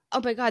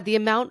oh my God, the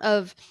amount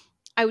of,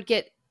 I would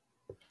get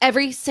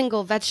every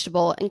single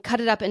vegetable and cut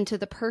it up into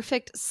the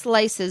perfect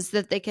slices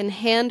that they can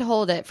hand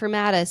hold it for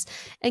Mattis.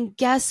 And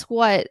guess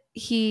what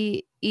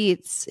he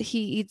eats? He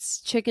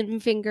eats chicken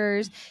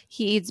fingers.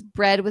 He eats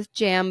bread with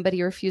jam, but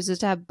he refuses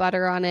to have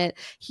butter on it.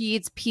 He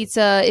eats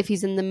pizza if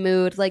he's in the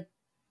mood. Like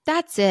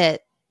that's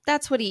it.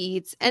 That's what he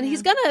eats. And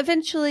he's going to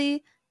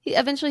eventually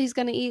he's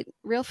going to eat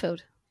real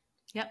food.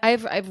 Yeah. I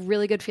have a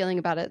really good feeling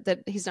about it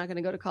that he's not going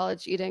to go to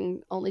college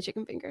eating only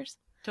chicken fingers.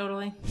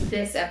 Totally.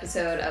 This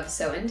episode of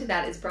So Into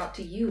That is brought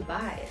to you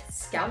by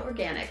Scout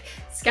Organic.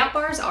 Scout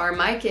bars are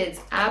my kids'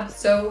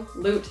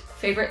 absolute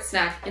favorite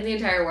snack in the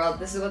entire world.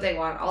 This is what they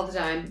want all the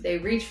time. They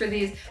reach for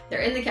these.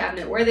 They're in the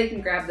cabinet where they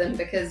can grab them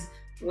because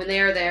when they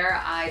are there,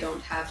 I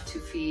don't have to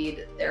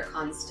feed their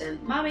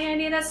constant, "Mommy, I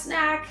need a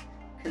snack"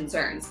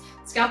 concerns.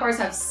 Scout bars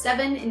have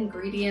 7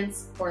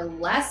 ingredients or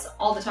less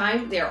all the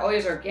time. They are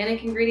always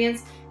organic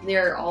ingredients.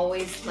 They're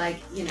always like,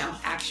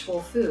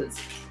 actual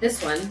foods. This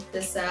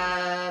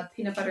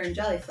peanut butter and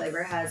jelly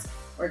flavor has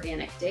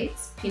organic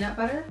dates, peanut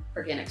butter,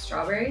 organic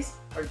strawberries,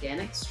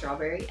 organic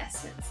strawberry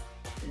essence.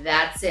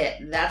 That's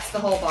it. That's the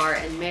whole bar.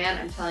 And man,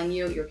 I'm telling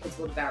you, your kids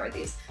will devour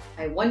these.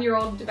 My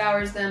 1-year-old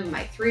devours them.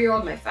 My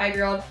 3-year-old, my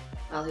 5-year-old,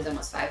 well, he's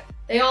almost 5.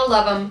 They all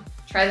love them.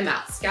 Try them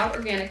out.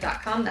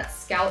 ScoutOrganic.com. That's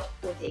Scout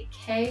with a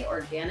K,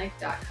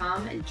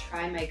 organic.com, and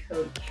try my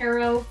code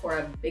CARO for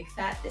a big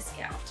fat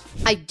discount.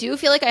 I do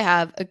feel like I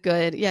have a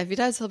good, if he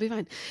does, he'll be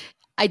fine.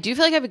 I do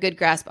feel like I have a good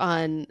grasp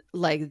on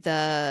like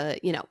the,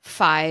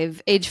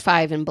 age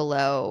 5 and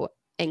below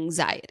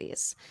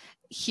anxieties.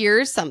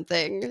 Here's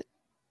something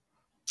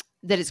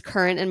that is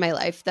current in my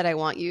life that I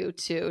want you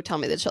to tell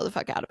me to chill the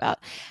fuck out about.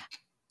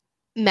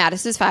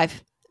 Mattis is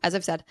 5, as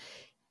I've said.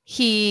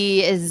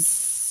 he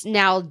is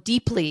now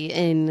deeply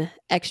in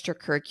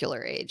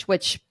extracurricular age,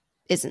 which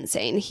is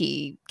insane.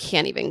 He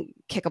can't even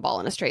kick a ball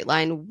in a straight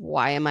line.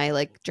 Why am I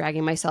like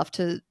dragging myself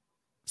to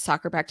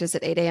soccer practice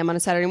at 8 a.m. on a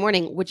Saturday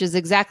morning? Which is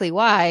exactly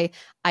why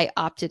I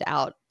opted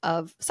out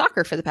of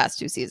soccer for the past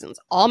 2 seasons.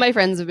 All my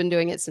friends have been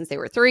doing it since they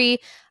were 3.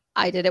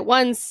 I did it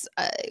once.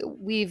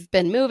 We've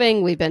been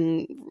moving.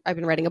 I've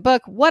been writing a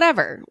book,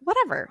 whatever.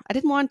 I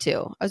didn't want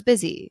to. I was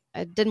busy.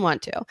 I didn't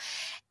want to.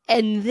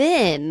 And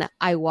then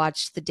I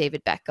watched the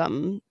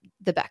Beckham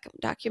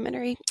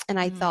documentary, and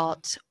I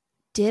thought,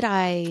 did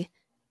I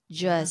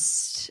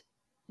just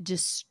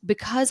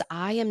because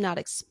I am not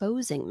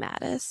exposing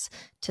Mattis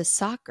to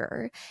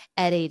soccer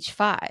at age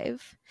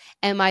 5,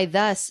 am I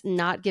thus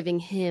not giving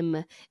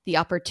him the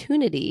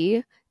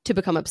opportunity to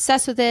become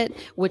obsessed with it,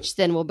 which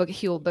then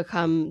he will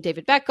become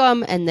David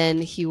Beckham, and then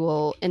he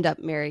will end up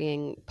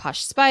marrying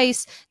Posh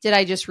Spice? Did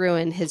I just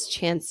ruin his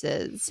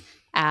chances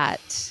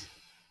at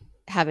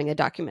having a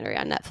documentary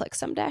on Netflix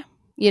someday?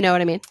 You know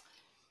what I mean?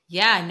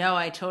 Yeah, no,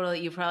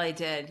 you probably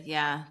did.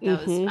 Yeah.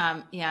 That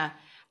was, yeah.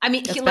 I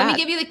mean, That's let bad. me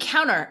give you the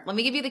counter. Let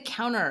me give you the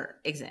counter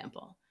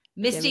example.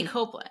 Misty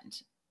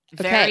Copeland,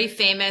 very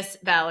famous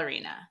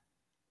ballerina,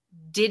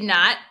 did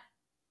not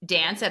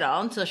dance at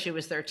all until she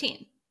was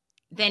 13.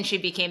 Then she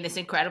became this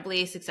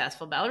incredibly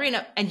successful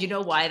ballerina. And you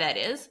know why that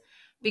is?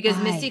 Because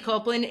Why? Misty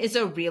Copeland is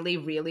a really,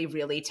 really,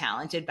 really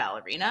talented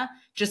ballerina,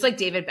 just like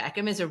David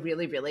Beckham is a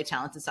really, really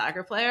talented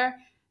soccer player.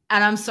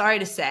 And I'm sorry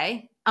to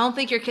say, I don't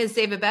think your kid's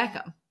David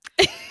Beckham.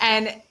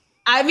 And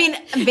I mean,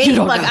 maybe,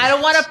 like, I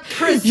don't want to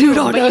presume,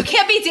 but you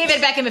can't be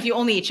David Beckham if you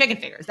only eat chicken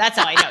fingers. That's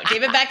how I know.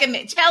 David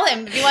Beckham, tell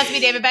him if he wants to be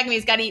David Beckham,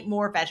 he's got to eat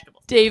more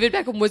vegetables. David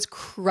Beckham was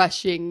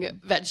crushing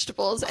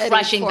vegetables.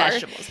 Crushing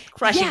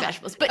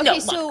vegetables. But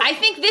okay, look, I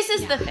think this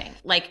is the thing.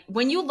 Like,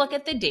 when you look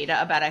at the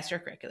data about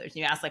extracurriculars, and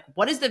you ask, like,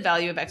 what is the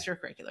value of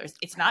extracurriculars?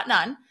 It's not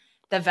none.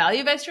 The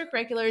value of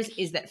extracurriculars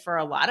is that for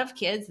a lot of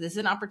kids, this is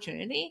an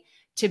opportunity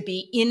to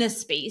be in a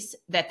space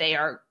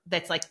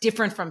that's like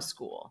different from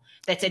school,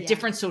 that's a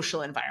different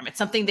social environment,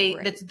 something they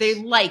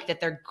like, that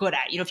they're good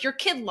at. You know, if your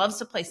kid loves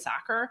to play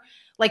soccer,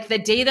 like the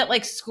day that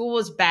like school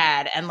was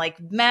bad and like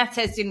math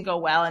tests didn't go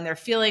well and they're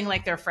feeling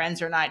like their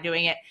friends are not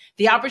doing it,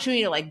 the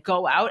opportunity to like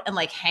go out and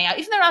like hang out,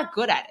 even if they're not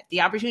good at it,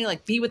 the opportunity to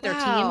like be with their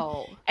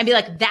team and be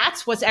like,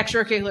 that's what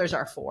extracurriculars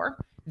are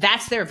for.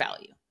 That's their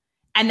value.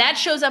 And that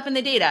shows up in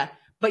the data,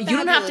 but you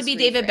don't have to be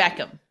David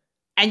Beckham.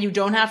 And you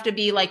don't have to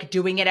be like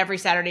doing it every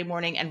Saturday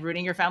morning and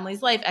ruining your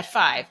family's life at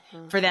 5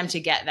 for them to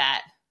get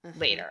that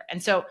later.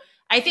 And so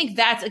I think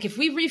that's like, if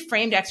we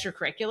reframed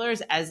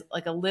extracurriculars as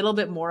like a little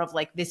bit more of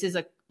like, this is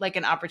like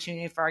an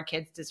opportunity for our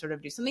kids to sort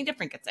of do something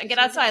different, get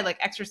outside, like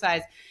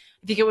exercise.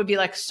 I think it would be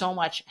like so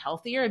much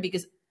healthier,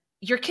 because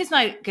your kid's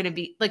not going to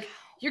be like,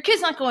 your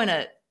kid's not going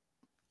to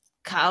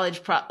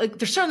college. Like,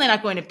 they're certainly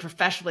not going to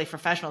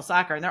professional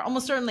soccer, and they're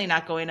almost certainly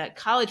not going to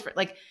college for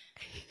like,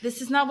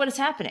 this is not what is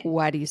happening.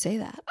 Why do you say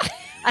that?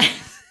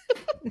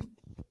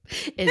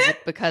 Is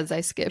it because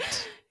I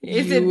skipped?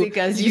 It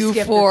because you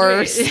skipped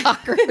for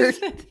soccer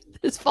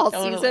this fall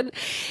season?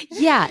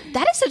 Yeah,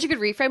 that is such a good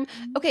reframe.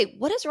 Okay,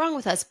 what is wrong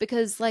with us?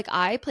 Because like,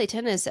 I play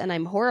tennis and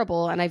I'm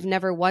horrible, and I've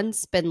never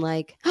once been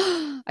like,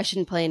 oh, I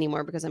shouldn't play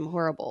anymore because I'm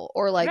horrible,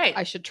 or like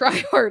I should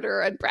try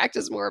harder and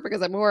practice more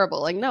because I'm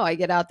horrible. Like, no, I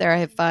get out there, I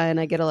have fun,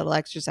 I get a little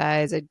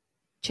exercise, I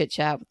chit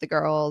chat with the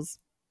girls.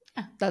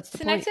 Yeah, that's the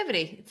point. It's an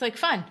activity. It's like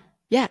fun.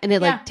 Yeah, and it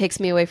like takes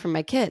me away from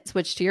my kids,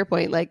 which, to your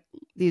point, like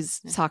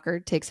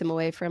soccer takes him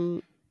away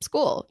from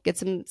school,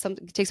 takes him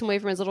away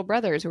from his little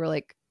brothers who are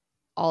like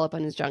all up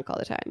on his junk all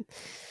the time.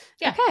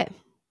 Yeah. Okay.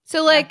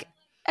 So like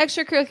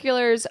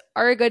extracurriculars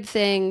are a good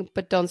thing,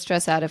 but don't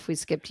stress out if we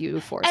skipped you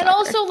for soccer. And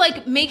also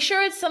like make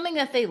sure it's something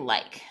that they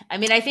like. I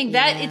mean, I think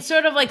that it's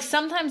sort of like,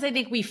 sometimes I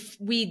think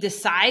we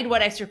decide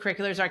what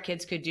extracurriculars our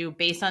kids could do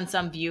based on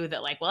some view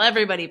that like, well,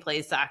 everybody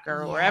plays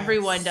soccer or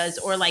everyone does,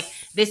 or like,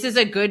 this is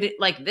a good,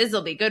 like, this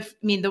will be good.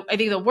 I mean, I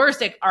think the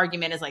worst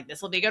argument is like,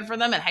 this will be good for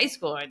them in high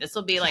school, or this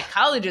will be like,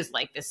 colleges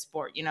like this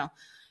sport, you know.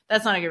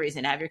 That's not a good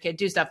reason to have your kid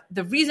do stuff.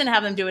 The reason to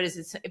have them do it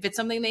is if it's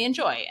something they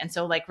enjoy. And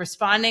so like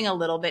responding a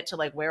little bit to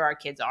like where our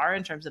kids are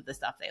in terms of the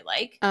stuff they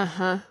like.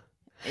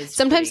 Is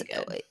sometimes,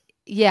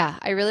 yeah,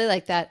 I really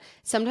like that.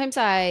 Sometimes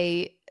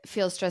I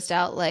feel stressed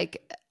out,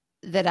 like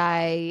that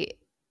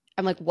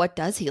I'm like, what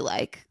does he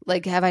like?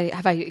 Like, have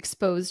I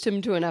exposed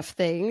him to enough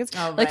things?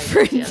 Oh, like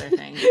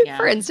right.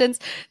 For instance,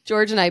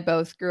 George and I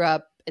both grew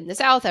up in the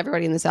South.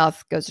 Everybody in the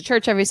South goes to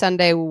church every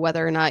Sunday,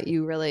 whether or not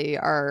you really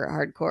are a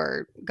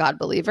hardcore God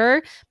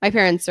believer. My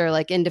parents are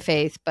like into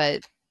faith,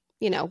 but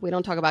you know, we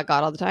don't talk about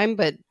God all the time,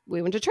 but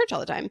we went to church all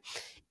the time.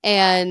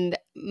 And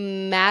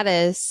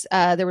Mattis,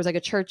 there was like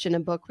a church in a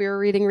book we were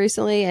reading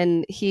recently,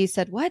 and he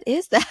said, "What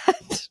is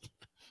that?"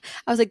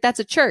 I was like, "That's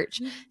a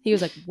church." He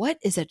was like, "What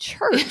is a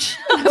church?"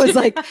 I was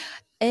like,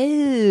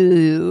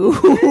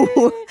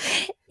 "Oh,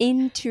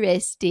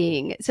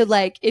 interesting." So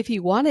like, if he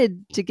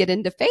wanted to get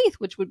into faith,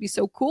 which would be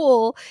so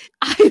cool,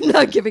 I'm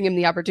not giving him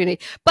the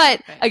opportunity.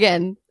 But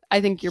again,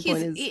 I think your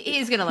point is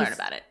he's going to learn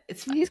about it.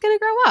 It's fine. He's going to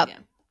grow up.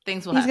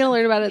 things will He's happen. going to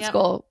learn about it at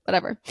school,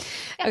 whatever.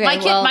 Yeah,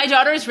 Okay, my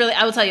daughter is really,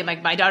 I will tell you,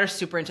 my daughter's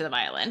super into the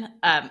violin.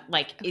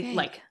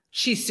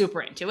 She's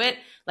super into it,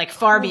 like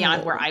far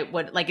beyond where I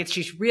would like it.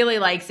 She really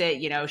likes it.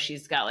 You know,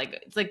 she's got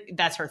like, it's like,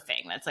 that's her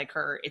thing. That's like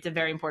it's a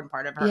very important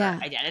part of her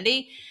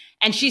identity.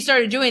 And she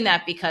started doing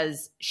that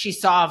because she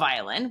saw a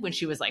violin when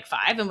she was like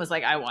 5 and was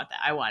like, I want that.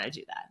 I want to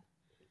do that.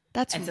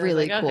 That's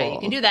really cool. Okay, you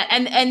can do that.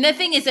 And the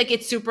thing is, like,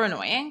 it's super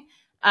annoying.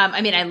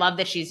 I mean, I love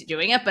that she's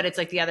doing it, but it's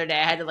like the other day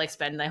I had to like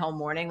spend the whole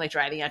morning like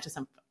driving out to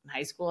some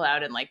high school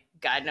out in like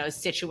God knows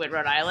Scituate,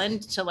 Rhode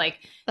Island, to like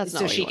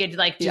so she could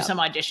like do some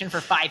audition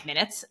for 5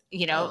 minutes,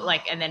 you know,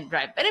 like and then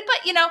drive. But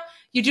you know,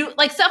 you do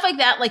like stuff like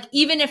that. Like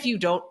even if you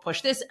don't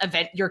push this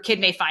event, your kid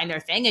may find their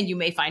thing, and you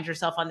may find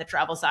yourself on the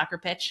travel soccer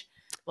pitch,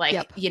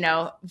 like you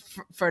know,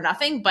 for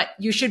nothing. But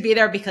you should be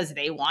there because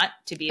they want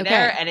to be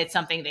there, and it's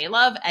something they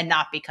love, and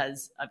not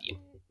because of you.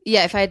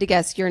 Yeah, if I had to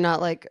guess, you're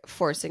not like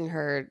forcing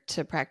her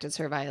to practice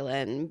her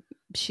violin.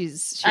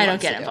 I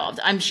don't get involved.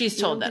 She's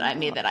told that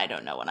I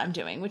don't know what I'm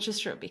doing, which is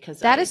true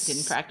because I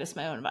didn't practice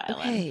my own violin.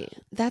 Okay,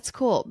 that's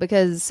cool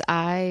because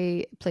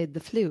I played the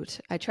flute.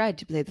 I tried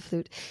to play the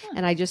flute,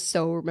 and I just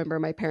so remember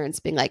my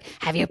parents being like,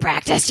 "Have you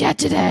practiced yet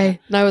today?"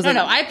 And I was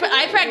no. I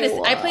practiced.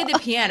 I played the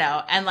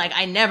piano, and like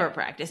I never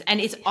practice,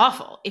 and it's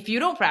awful if you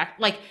don't practice.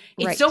 Like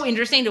it's so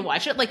interesting to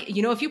watch it. Like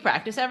you know, if you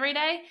practice every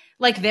day.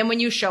 Like then when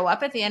you show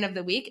up at the end of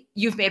the week,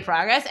 you've made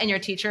progress and your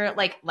teacher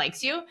like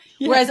likes you.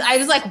 Yes. Whereas I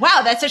was like,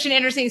 wow, that's such an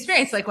interesting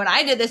experience. Like when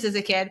I did this as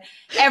a kid,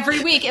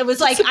 every week it was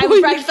like I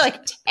would practice for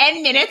like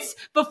 10 minutes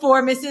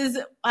before Mrs.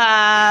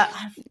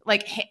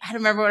 Like I don't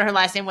remember what her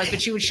last name was,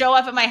 but she would show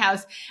up at my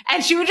house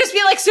and she would just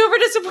be like super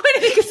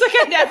disappointed because like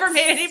I never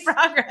made any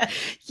progress.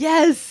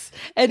 Yes.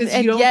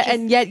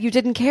 And yet you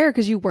didn't care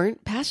because you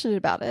weren't passionate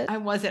about it. I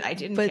wasn't. I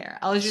didn't care.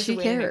 I was just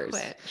waiting to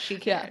quit. She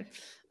cared. Yeah.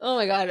 Oh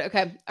my God.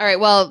 Okay. All right.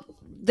 Well,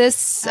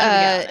 this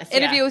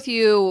interview with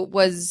you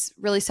was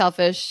really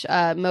selfish.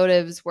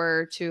 Motives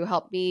were to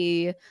help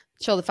me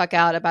chill the fuck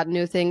out about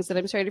new things that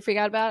I'm starting to freak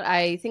out about.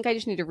 I think I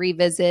just need to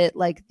revisit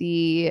like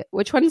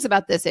which one's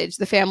about this age?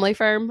 The family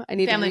firm. I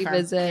need to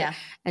revisit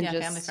and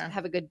just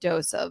have a good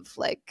dose of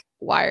like,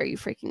 why are you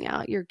freaking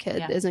out? Your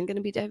kid isn't going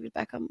to be David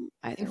Beckham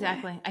either.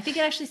 Exactly. I think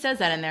it actually says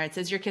that in there. It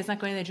says your kid's not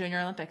going to the Junior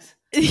Olympics.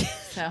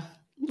 So like,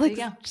 there you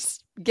go.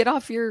 Just get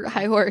off your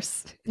high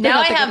horse.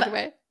 Now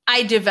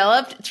I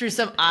developed through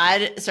some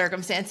odd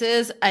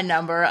circumstances a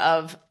number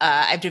of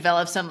I've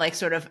developed some like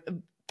sort of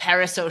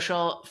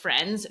parasocial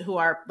friends who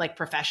are like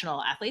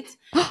professional athletes,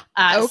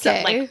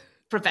 some, like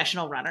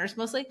professional runners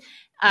mostly,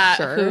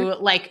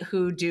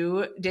 who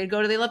did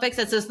go to the Olympics.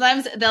 And so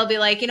sometimes they'll be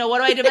like, you know, what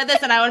do I do about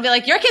this? And I want to be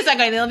like, your kid's not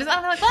going to the Olympics.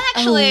 I'm like,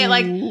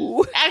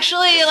 well,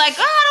 actually, like,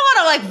 I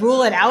don't want to like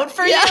rule it out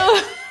for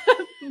you.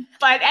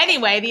 But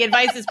anyway, the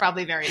advice is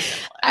probably very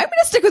similar. I'm going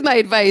to stick with my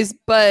advice,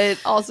 but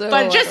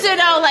just to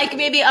know, like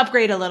maybe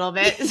upgrade a little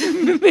bit.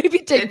 maybe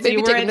take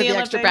them with the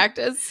extra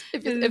practice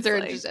if they're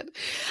interested.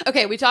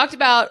 Okay, we talked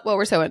about what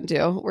we're so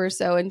into. We're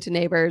so into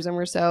Neighbors and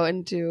we're so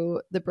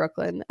into the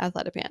Brooklyn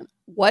Athletic Band.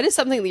 What is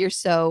something that you're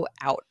so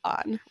out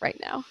on right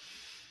now?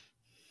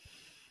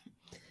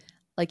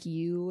 Like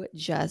you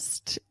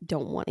just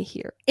don't want to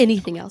hear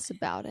anything else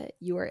about it.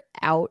 You are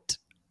out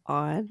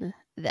on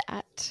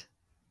that.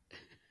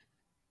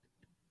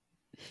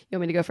 You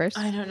want me to go first?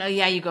 I don't know.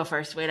 Yeah, you go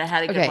first. Wait, I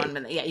had a good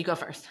one. Yeah, you go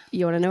first.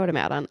 You want to know what I'm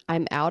out on?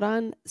 I'm out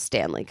on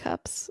Stanley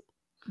Cups.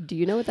 Do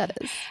you know what that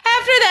is?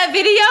 After that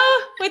video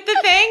with the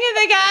thing and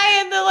the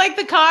guy and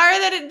the car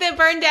that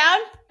burned down?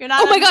 You're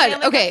not. Oh my God.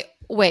 Stanley okay. Cups?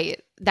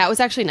 Wait. That was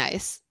actually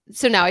nice.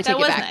 So now I take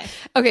it back. Nice.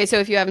 Okay. So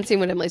if you haven't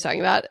seen what Emily's talking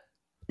about,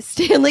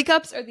 Stanley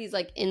Cups are these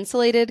like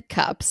insulated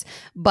cups,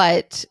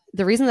 but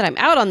the reason that I'm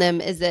out on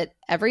them is that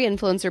every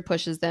influencer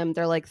pushes them.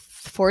 They're like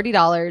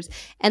 $40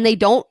 and they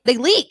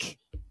leak.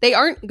 They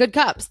aren't good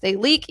cups. They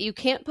leak. You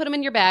can't put them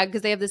in your bag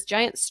because they have this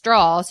giant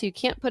straw, so you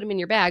can't put them in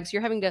your bag. So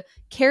you're having to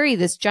carry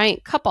this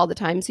giant cup all the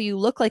time. So you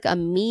look like a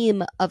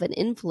meme of an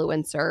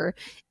influencer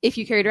if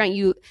you carry it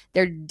around.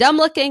 They're dumb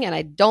looking, and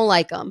I don't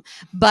like them.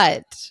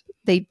 But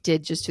they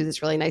did just do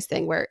this really nice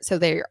thing so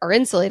they are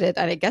insulated,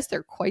 and I guess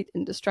they're quite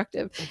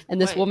indestructive. And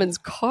this woman's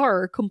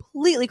car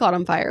completely caught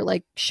on fire,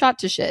 like shot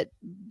to shit.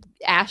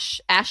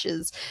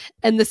 Ashes,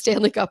 and the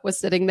Stanley Cup was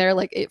sitting there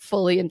like it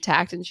fully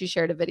intact, and she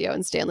shared a video,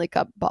 and Stanley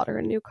Cup bought her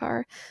a new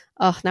car.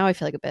 Oh, now I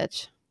feel like a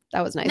bitch.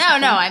 That was nice. No,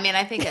 I mean,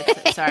 I think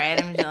it's sorry. I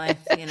didn't really,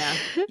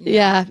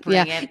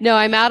 it. No,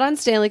 I'm out on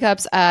Stanley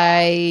Cups.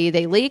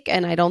 They leak,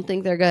 and I don't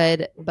think they're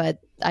good, but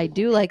I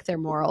do like their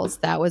morals.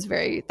 That was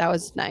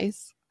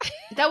nice.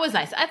 That was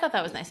nice. I thought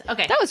that was nice.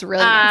 Okay, that was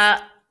really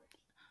nice.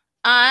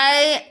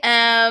 I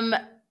am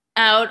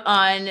out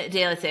on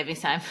daylight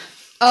savings time.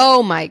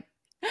 Oh my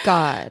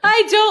God.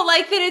 I don't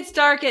like that it's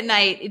dark at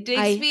night. It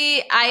makes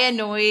me I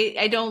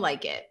don't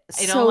like it.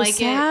 I don't like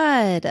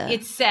sad. It.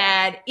 It's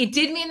sad. It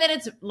did mean that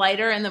it's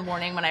lighter in the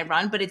morning when I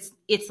run, but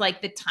it's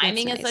like the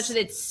timing is such that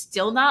it's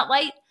still not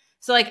light.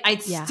 So like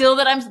still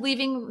that I'm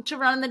leaving to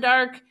run in the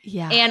dark.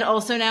 Yeah. And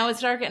also now it's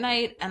dark at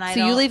night and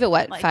So you leave at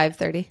what?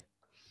 5:30?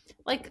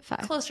 Like 5.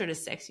 closer to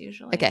 6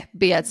 usually. Okay,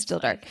 but yeah, it's still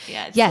dark.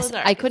 Yeah, it's yes, still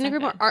dark. I couldn't It's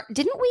agree not more.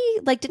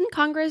 good. Didn't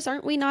Congress,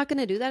 aren't we not going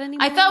to do that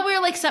anymore? I thought we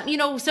were like somebody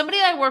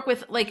that I work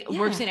with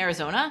works in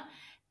Arizona,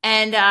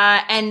 and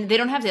they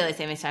don't have daylight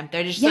savings time.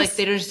 They're just like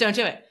they just don't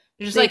do it.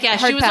 They're just like, yeah.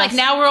 She was like,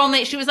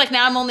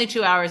 now I'm only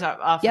 2 hours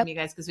off from you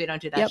guys because we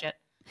don't do that shit.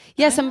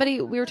 Yeah,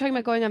 we were talking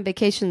about going on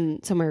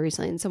vacation somewhere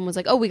recently, and someone was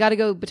like, "Oh, we got to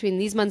go between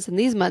these months and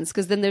these months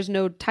because then there's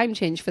no time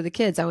change for the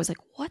kids." I was like,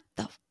 "What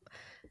the?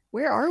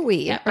 Where are we?"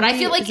 Yeah, but I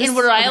feel like in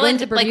Rhode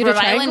Island, Rhode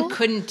Island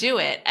couldn't do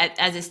it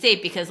as a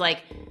state because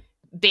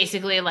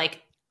basically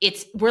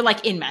we're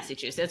like in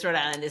Massachusetts. Rhode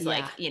Island is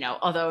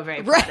although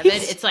very proud of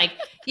it, it's like,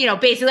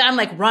 basically I'm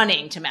like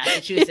running to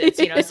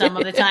Massachusetts, some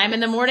of the time in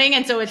the morning.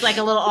 And so it's like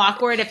a little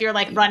awkward if you're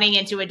like running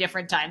into a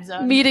different time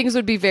zone. Meetings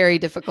would be very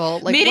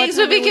difficult. Meetings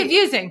would be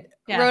confusing.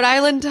 Yeah. Rhode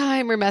Island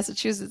time or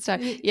Massachusetts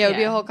time. Yeah, it would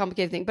be a whole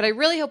complicated thing. But I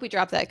really hope we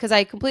drop that because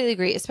I completely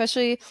agree,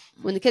 especially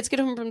when the kids get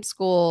home from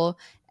school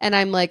and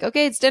I'm like,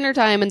 okay, it's dinner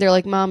time. And they're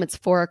like, Mom, it's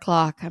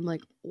 4:00. I'm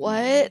like,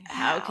 what?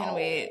 How can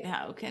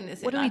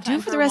what do we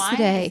do for the rest of the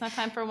day? It's not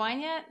time for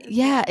wine yet?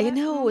 Yeah,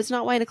 no, it's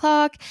not wine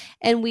o'clock.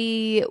 And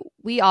we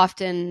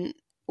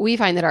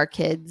find that our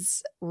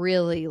kids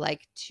really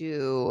like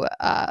to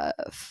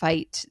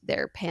fight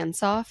their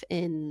pants off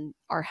in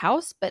our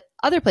house, but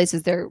other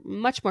places they're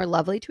much more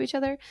lovely to each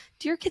other.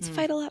 Do your kids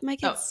fight a lot? My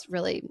kids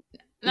really.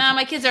 No,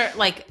 my kids are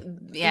I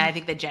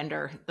think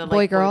the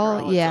boy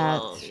girl, yeah,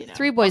 little,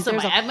 3 boys. Also,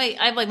 I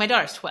have my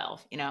daughter's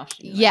 12.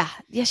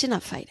 She's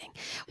not fighting.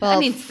 Well, I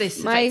mean,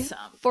 my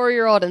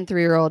 4-year-old and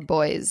 3-year-old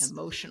boys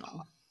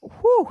emotional.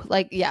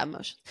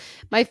 Emotions.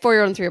 My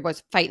 4-year-old and 3-year-old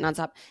boys fight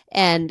nonstop.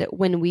 And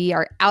when we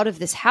are out of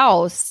this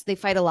house, they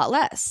fight a lot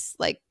less.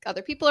 Like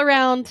other people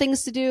around,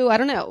 things to do. I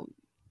don't know.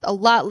 A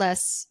lot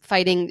less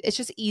fighting. It's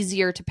just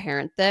easier to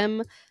parent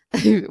them.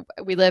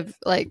 We live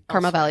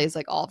Carmel Valley is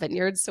all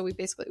vineyards. So we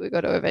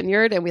go to a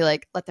vineyard and we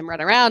let them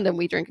run around and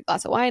we drink a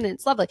glass of wine and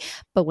it's lovely.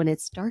 But when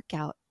it's dark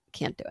out,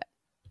 can't do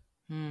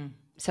it.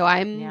 So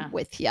I'm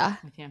with ya.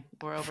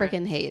 We're over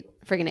freaking hate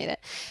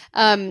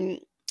it.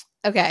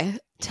 Okay.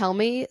 Tell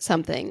me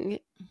something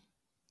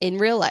in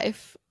real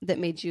life that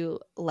made you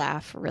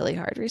laugh really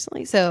hard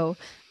recently. So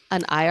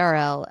an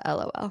IRL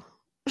LOL.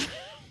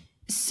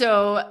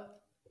 So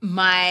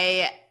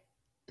my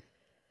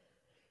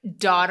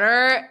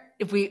daughter,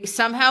 we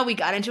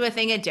got into a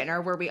thing at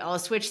dinner where we all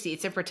switched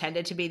seats and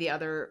pretended to be the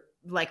other,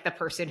 the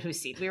person whose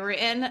seat we were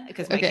in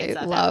because my kids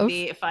thought that would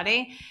be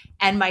funny.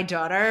 And my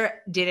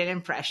daughter did an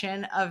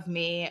impression of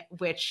me,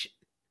 which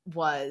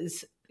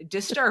was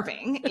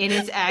disturbing in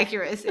its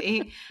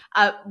accuracy,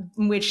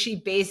 which she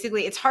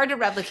basically, it's hard to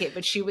replicate,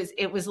 but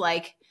it was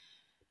like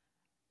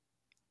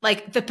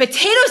the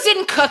potatoes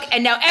didn't cook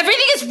and now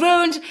everything is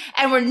ruined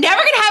and we're never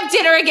going to have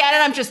dinner again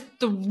and I'm just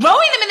throwing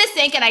them in the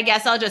sink and I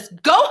guess I'll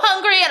just go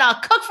hungry and I'll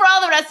cook for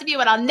all the rest of you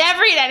and I'll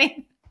never eat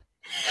anything.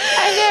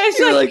 And then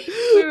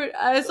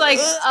I was like,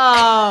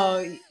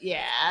 oh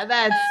yeah,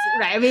 that's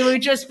right. I mean, I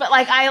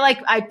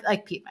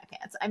peed my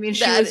pants. I mean,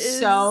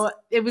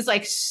 it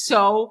was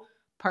so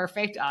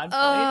perfect on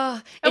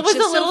point. It was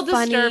a little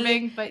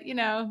disturbing, but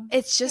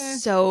it's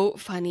just so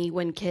funny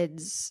when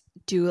kids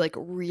do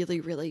really,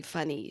 really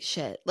funny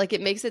shit.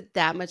 It makes it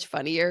that much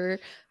funnier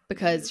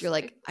because you're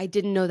like, I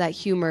didn't know that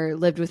humor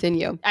lived within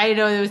you. I didn't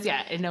know it was.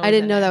 Yeah, I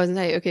didn't know that was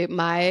inside you. Okay,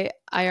 my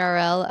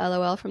IRL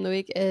LOL from the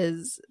week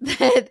is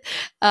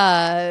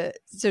that.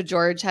 So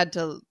George had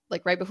to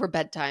right before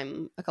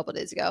bedtime a couple of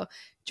days ago.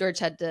 George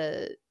had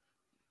to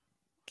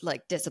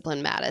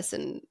discipline Mattis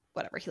and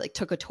whatever. He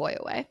took a toy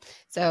away.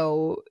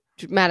 So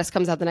Mattis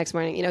comes out the next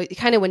morning. Mattis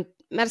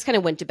kind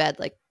of went to bed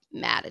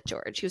mad at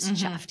George. He was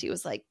chuffed. He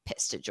was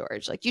pissed at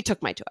George. You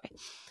took my toy.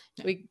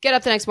 We get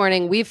up the next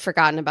morning. We've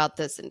forgotten about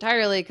this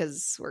entirely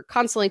because we're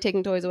constantly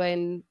taking toys away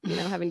and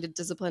having to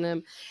discipline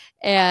him.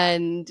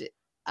 And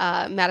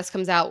Mattis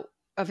comes out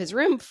of his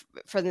room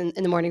in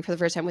the morning for the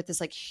first time with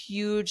this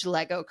huge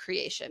Lego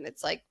creation.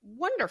 It's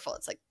wonderful.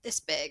 It's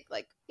this big,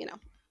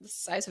 the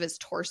size of his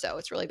torso.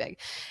 It's really big.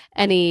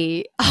 And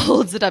he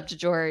holds it up to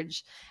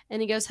George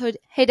and he goes,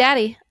 "Hey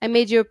Daddy, I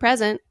made you a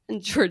present."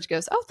 And George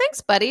goes, "Oh, thanks,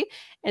 buddy."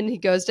 And he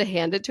goes to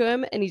hand it to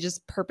him and he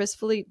just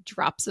purposefully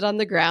drops it on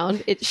the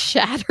ground. It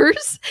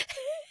shatters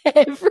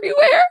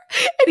everywhere.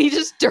 And he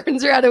just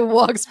turns around and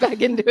walks back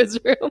into his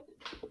room.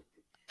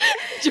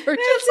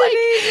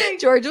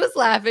 George was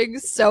laughing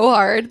so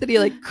hard that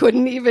he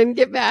couldn't even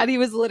get mad. He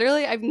was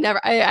literally,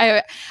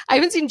 I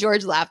haven't seen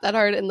George laugh that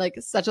hard in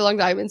such a long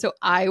time. And so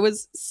I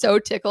was so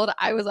tickled.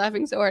 I was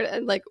laughing so hard.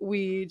 And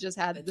we just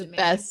had the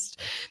best.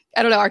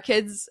 I don't know. Our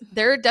kids,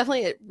 they're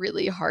definitely at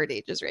really hard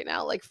ages right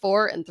now,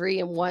 4 and 3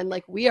 and 1.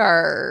 We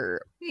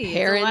are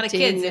parenting. A lot of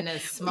kids in a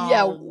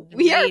small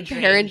we are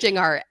parenting range.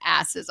 Our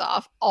asses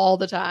off all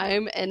the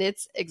time. And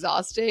it's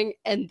exhausting.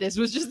 And this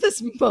was just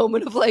this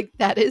moment of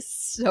that is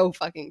so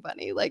fucking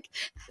funny.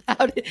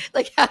 How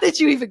did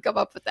you even come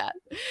up with that?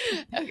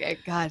 Okay.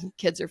 God,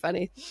 kids are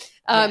funny.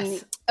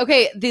 Yes.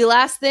 Okay. The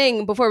last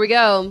thing before we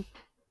go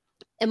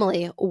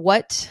Emily,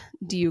 what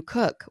do you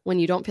cook when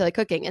you don't feel like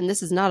cooking? And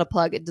this is not a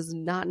plug. It does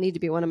not need to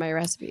be one of my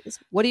recipes.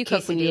 What do you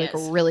cook when you like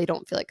really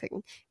don't feel like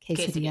cooking?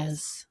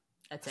 Quesadillas.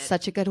 That's it.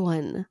 Such a good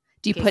one.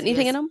 Do you put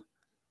anything in them?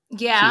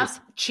 Yeah,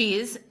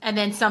 cheese, and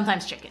then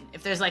sometimes chicken.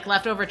 If there's like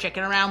leftover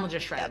chicken around, we'll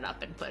just shred it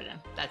up and put it in.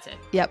 That's it.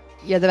 Yep.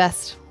 You're the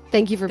best.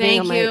 Thank you for being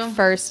on my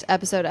first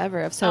episode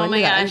ever of So Into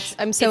That. Gosh.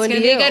 I'm so into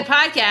you. It's going to be a good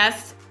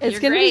podcast. It's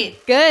going to be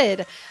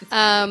good.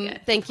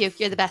 Thank you.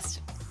 You're the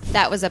best.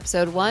 That was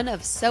episode 1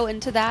 of So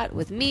Into That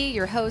with me,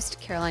 your host,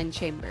 Caroline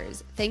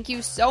Chambers. Thank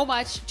you so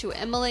much to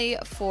Emily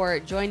for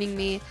joining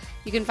me.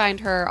 You can find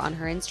her on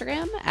her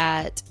Instagram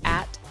at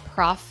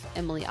Prof.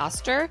 Emily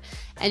Oster,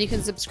 and you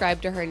can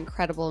subscribe to her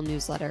incredible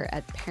newsletter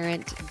at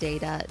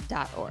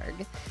parentdata.org.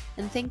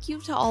 And thank you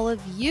to all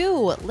of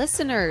you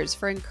listeners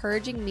for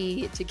encouraging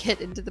me to get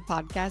into the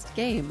podcast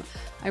game.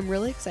 I'm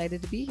really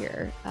excited to be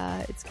here.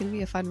 It's going to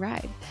be a fun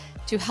ride.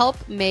 To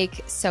help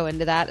make So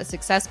Into That a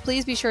success,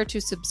 please be sure to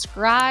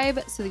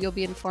subscribe so that you'll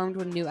be informed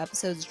when new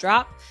episodes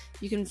drop.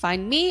 You can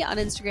find me on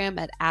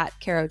Instagram at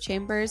Caro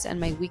Chambers, and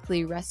my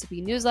weekly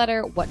recipe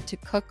newsletter, What to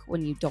Cook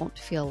When You Don't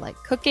Feel Like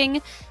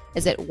Cooking,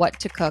 is at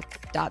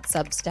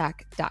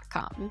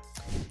whattocook.substack.com.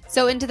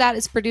 So Into That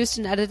is produced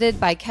and edited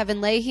by Kevin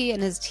Leahy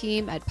and his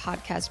team at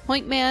Podcast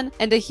Point Man.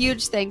 And a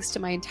huge thanks to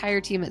my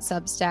entire team at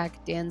Substack,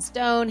 Dan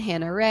Stone,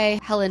 Hannah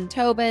Ray, Helen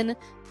Tobin,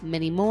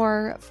 many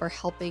more, for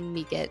helping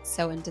me get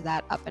So Into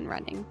That up and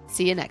running.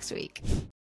 See you next week.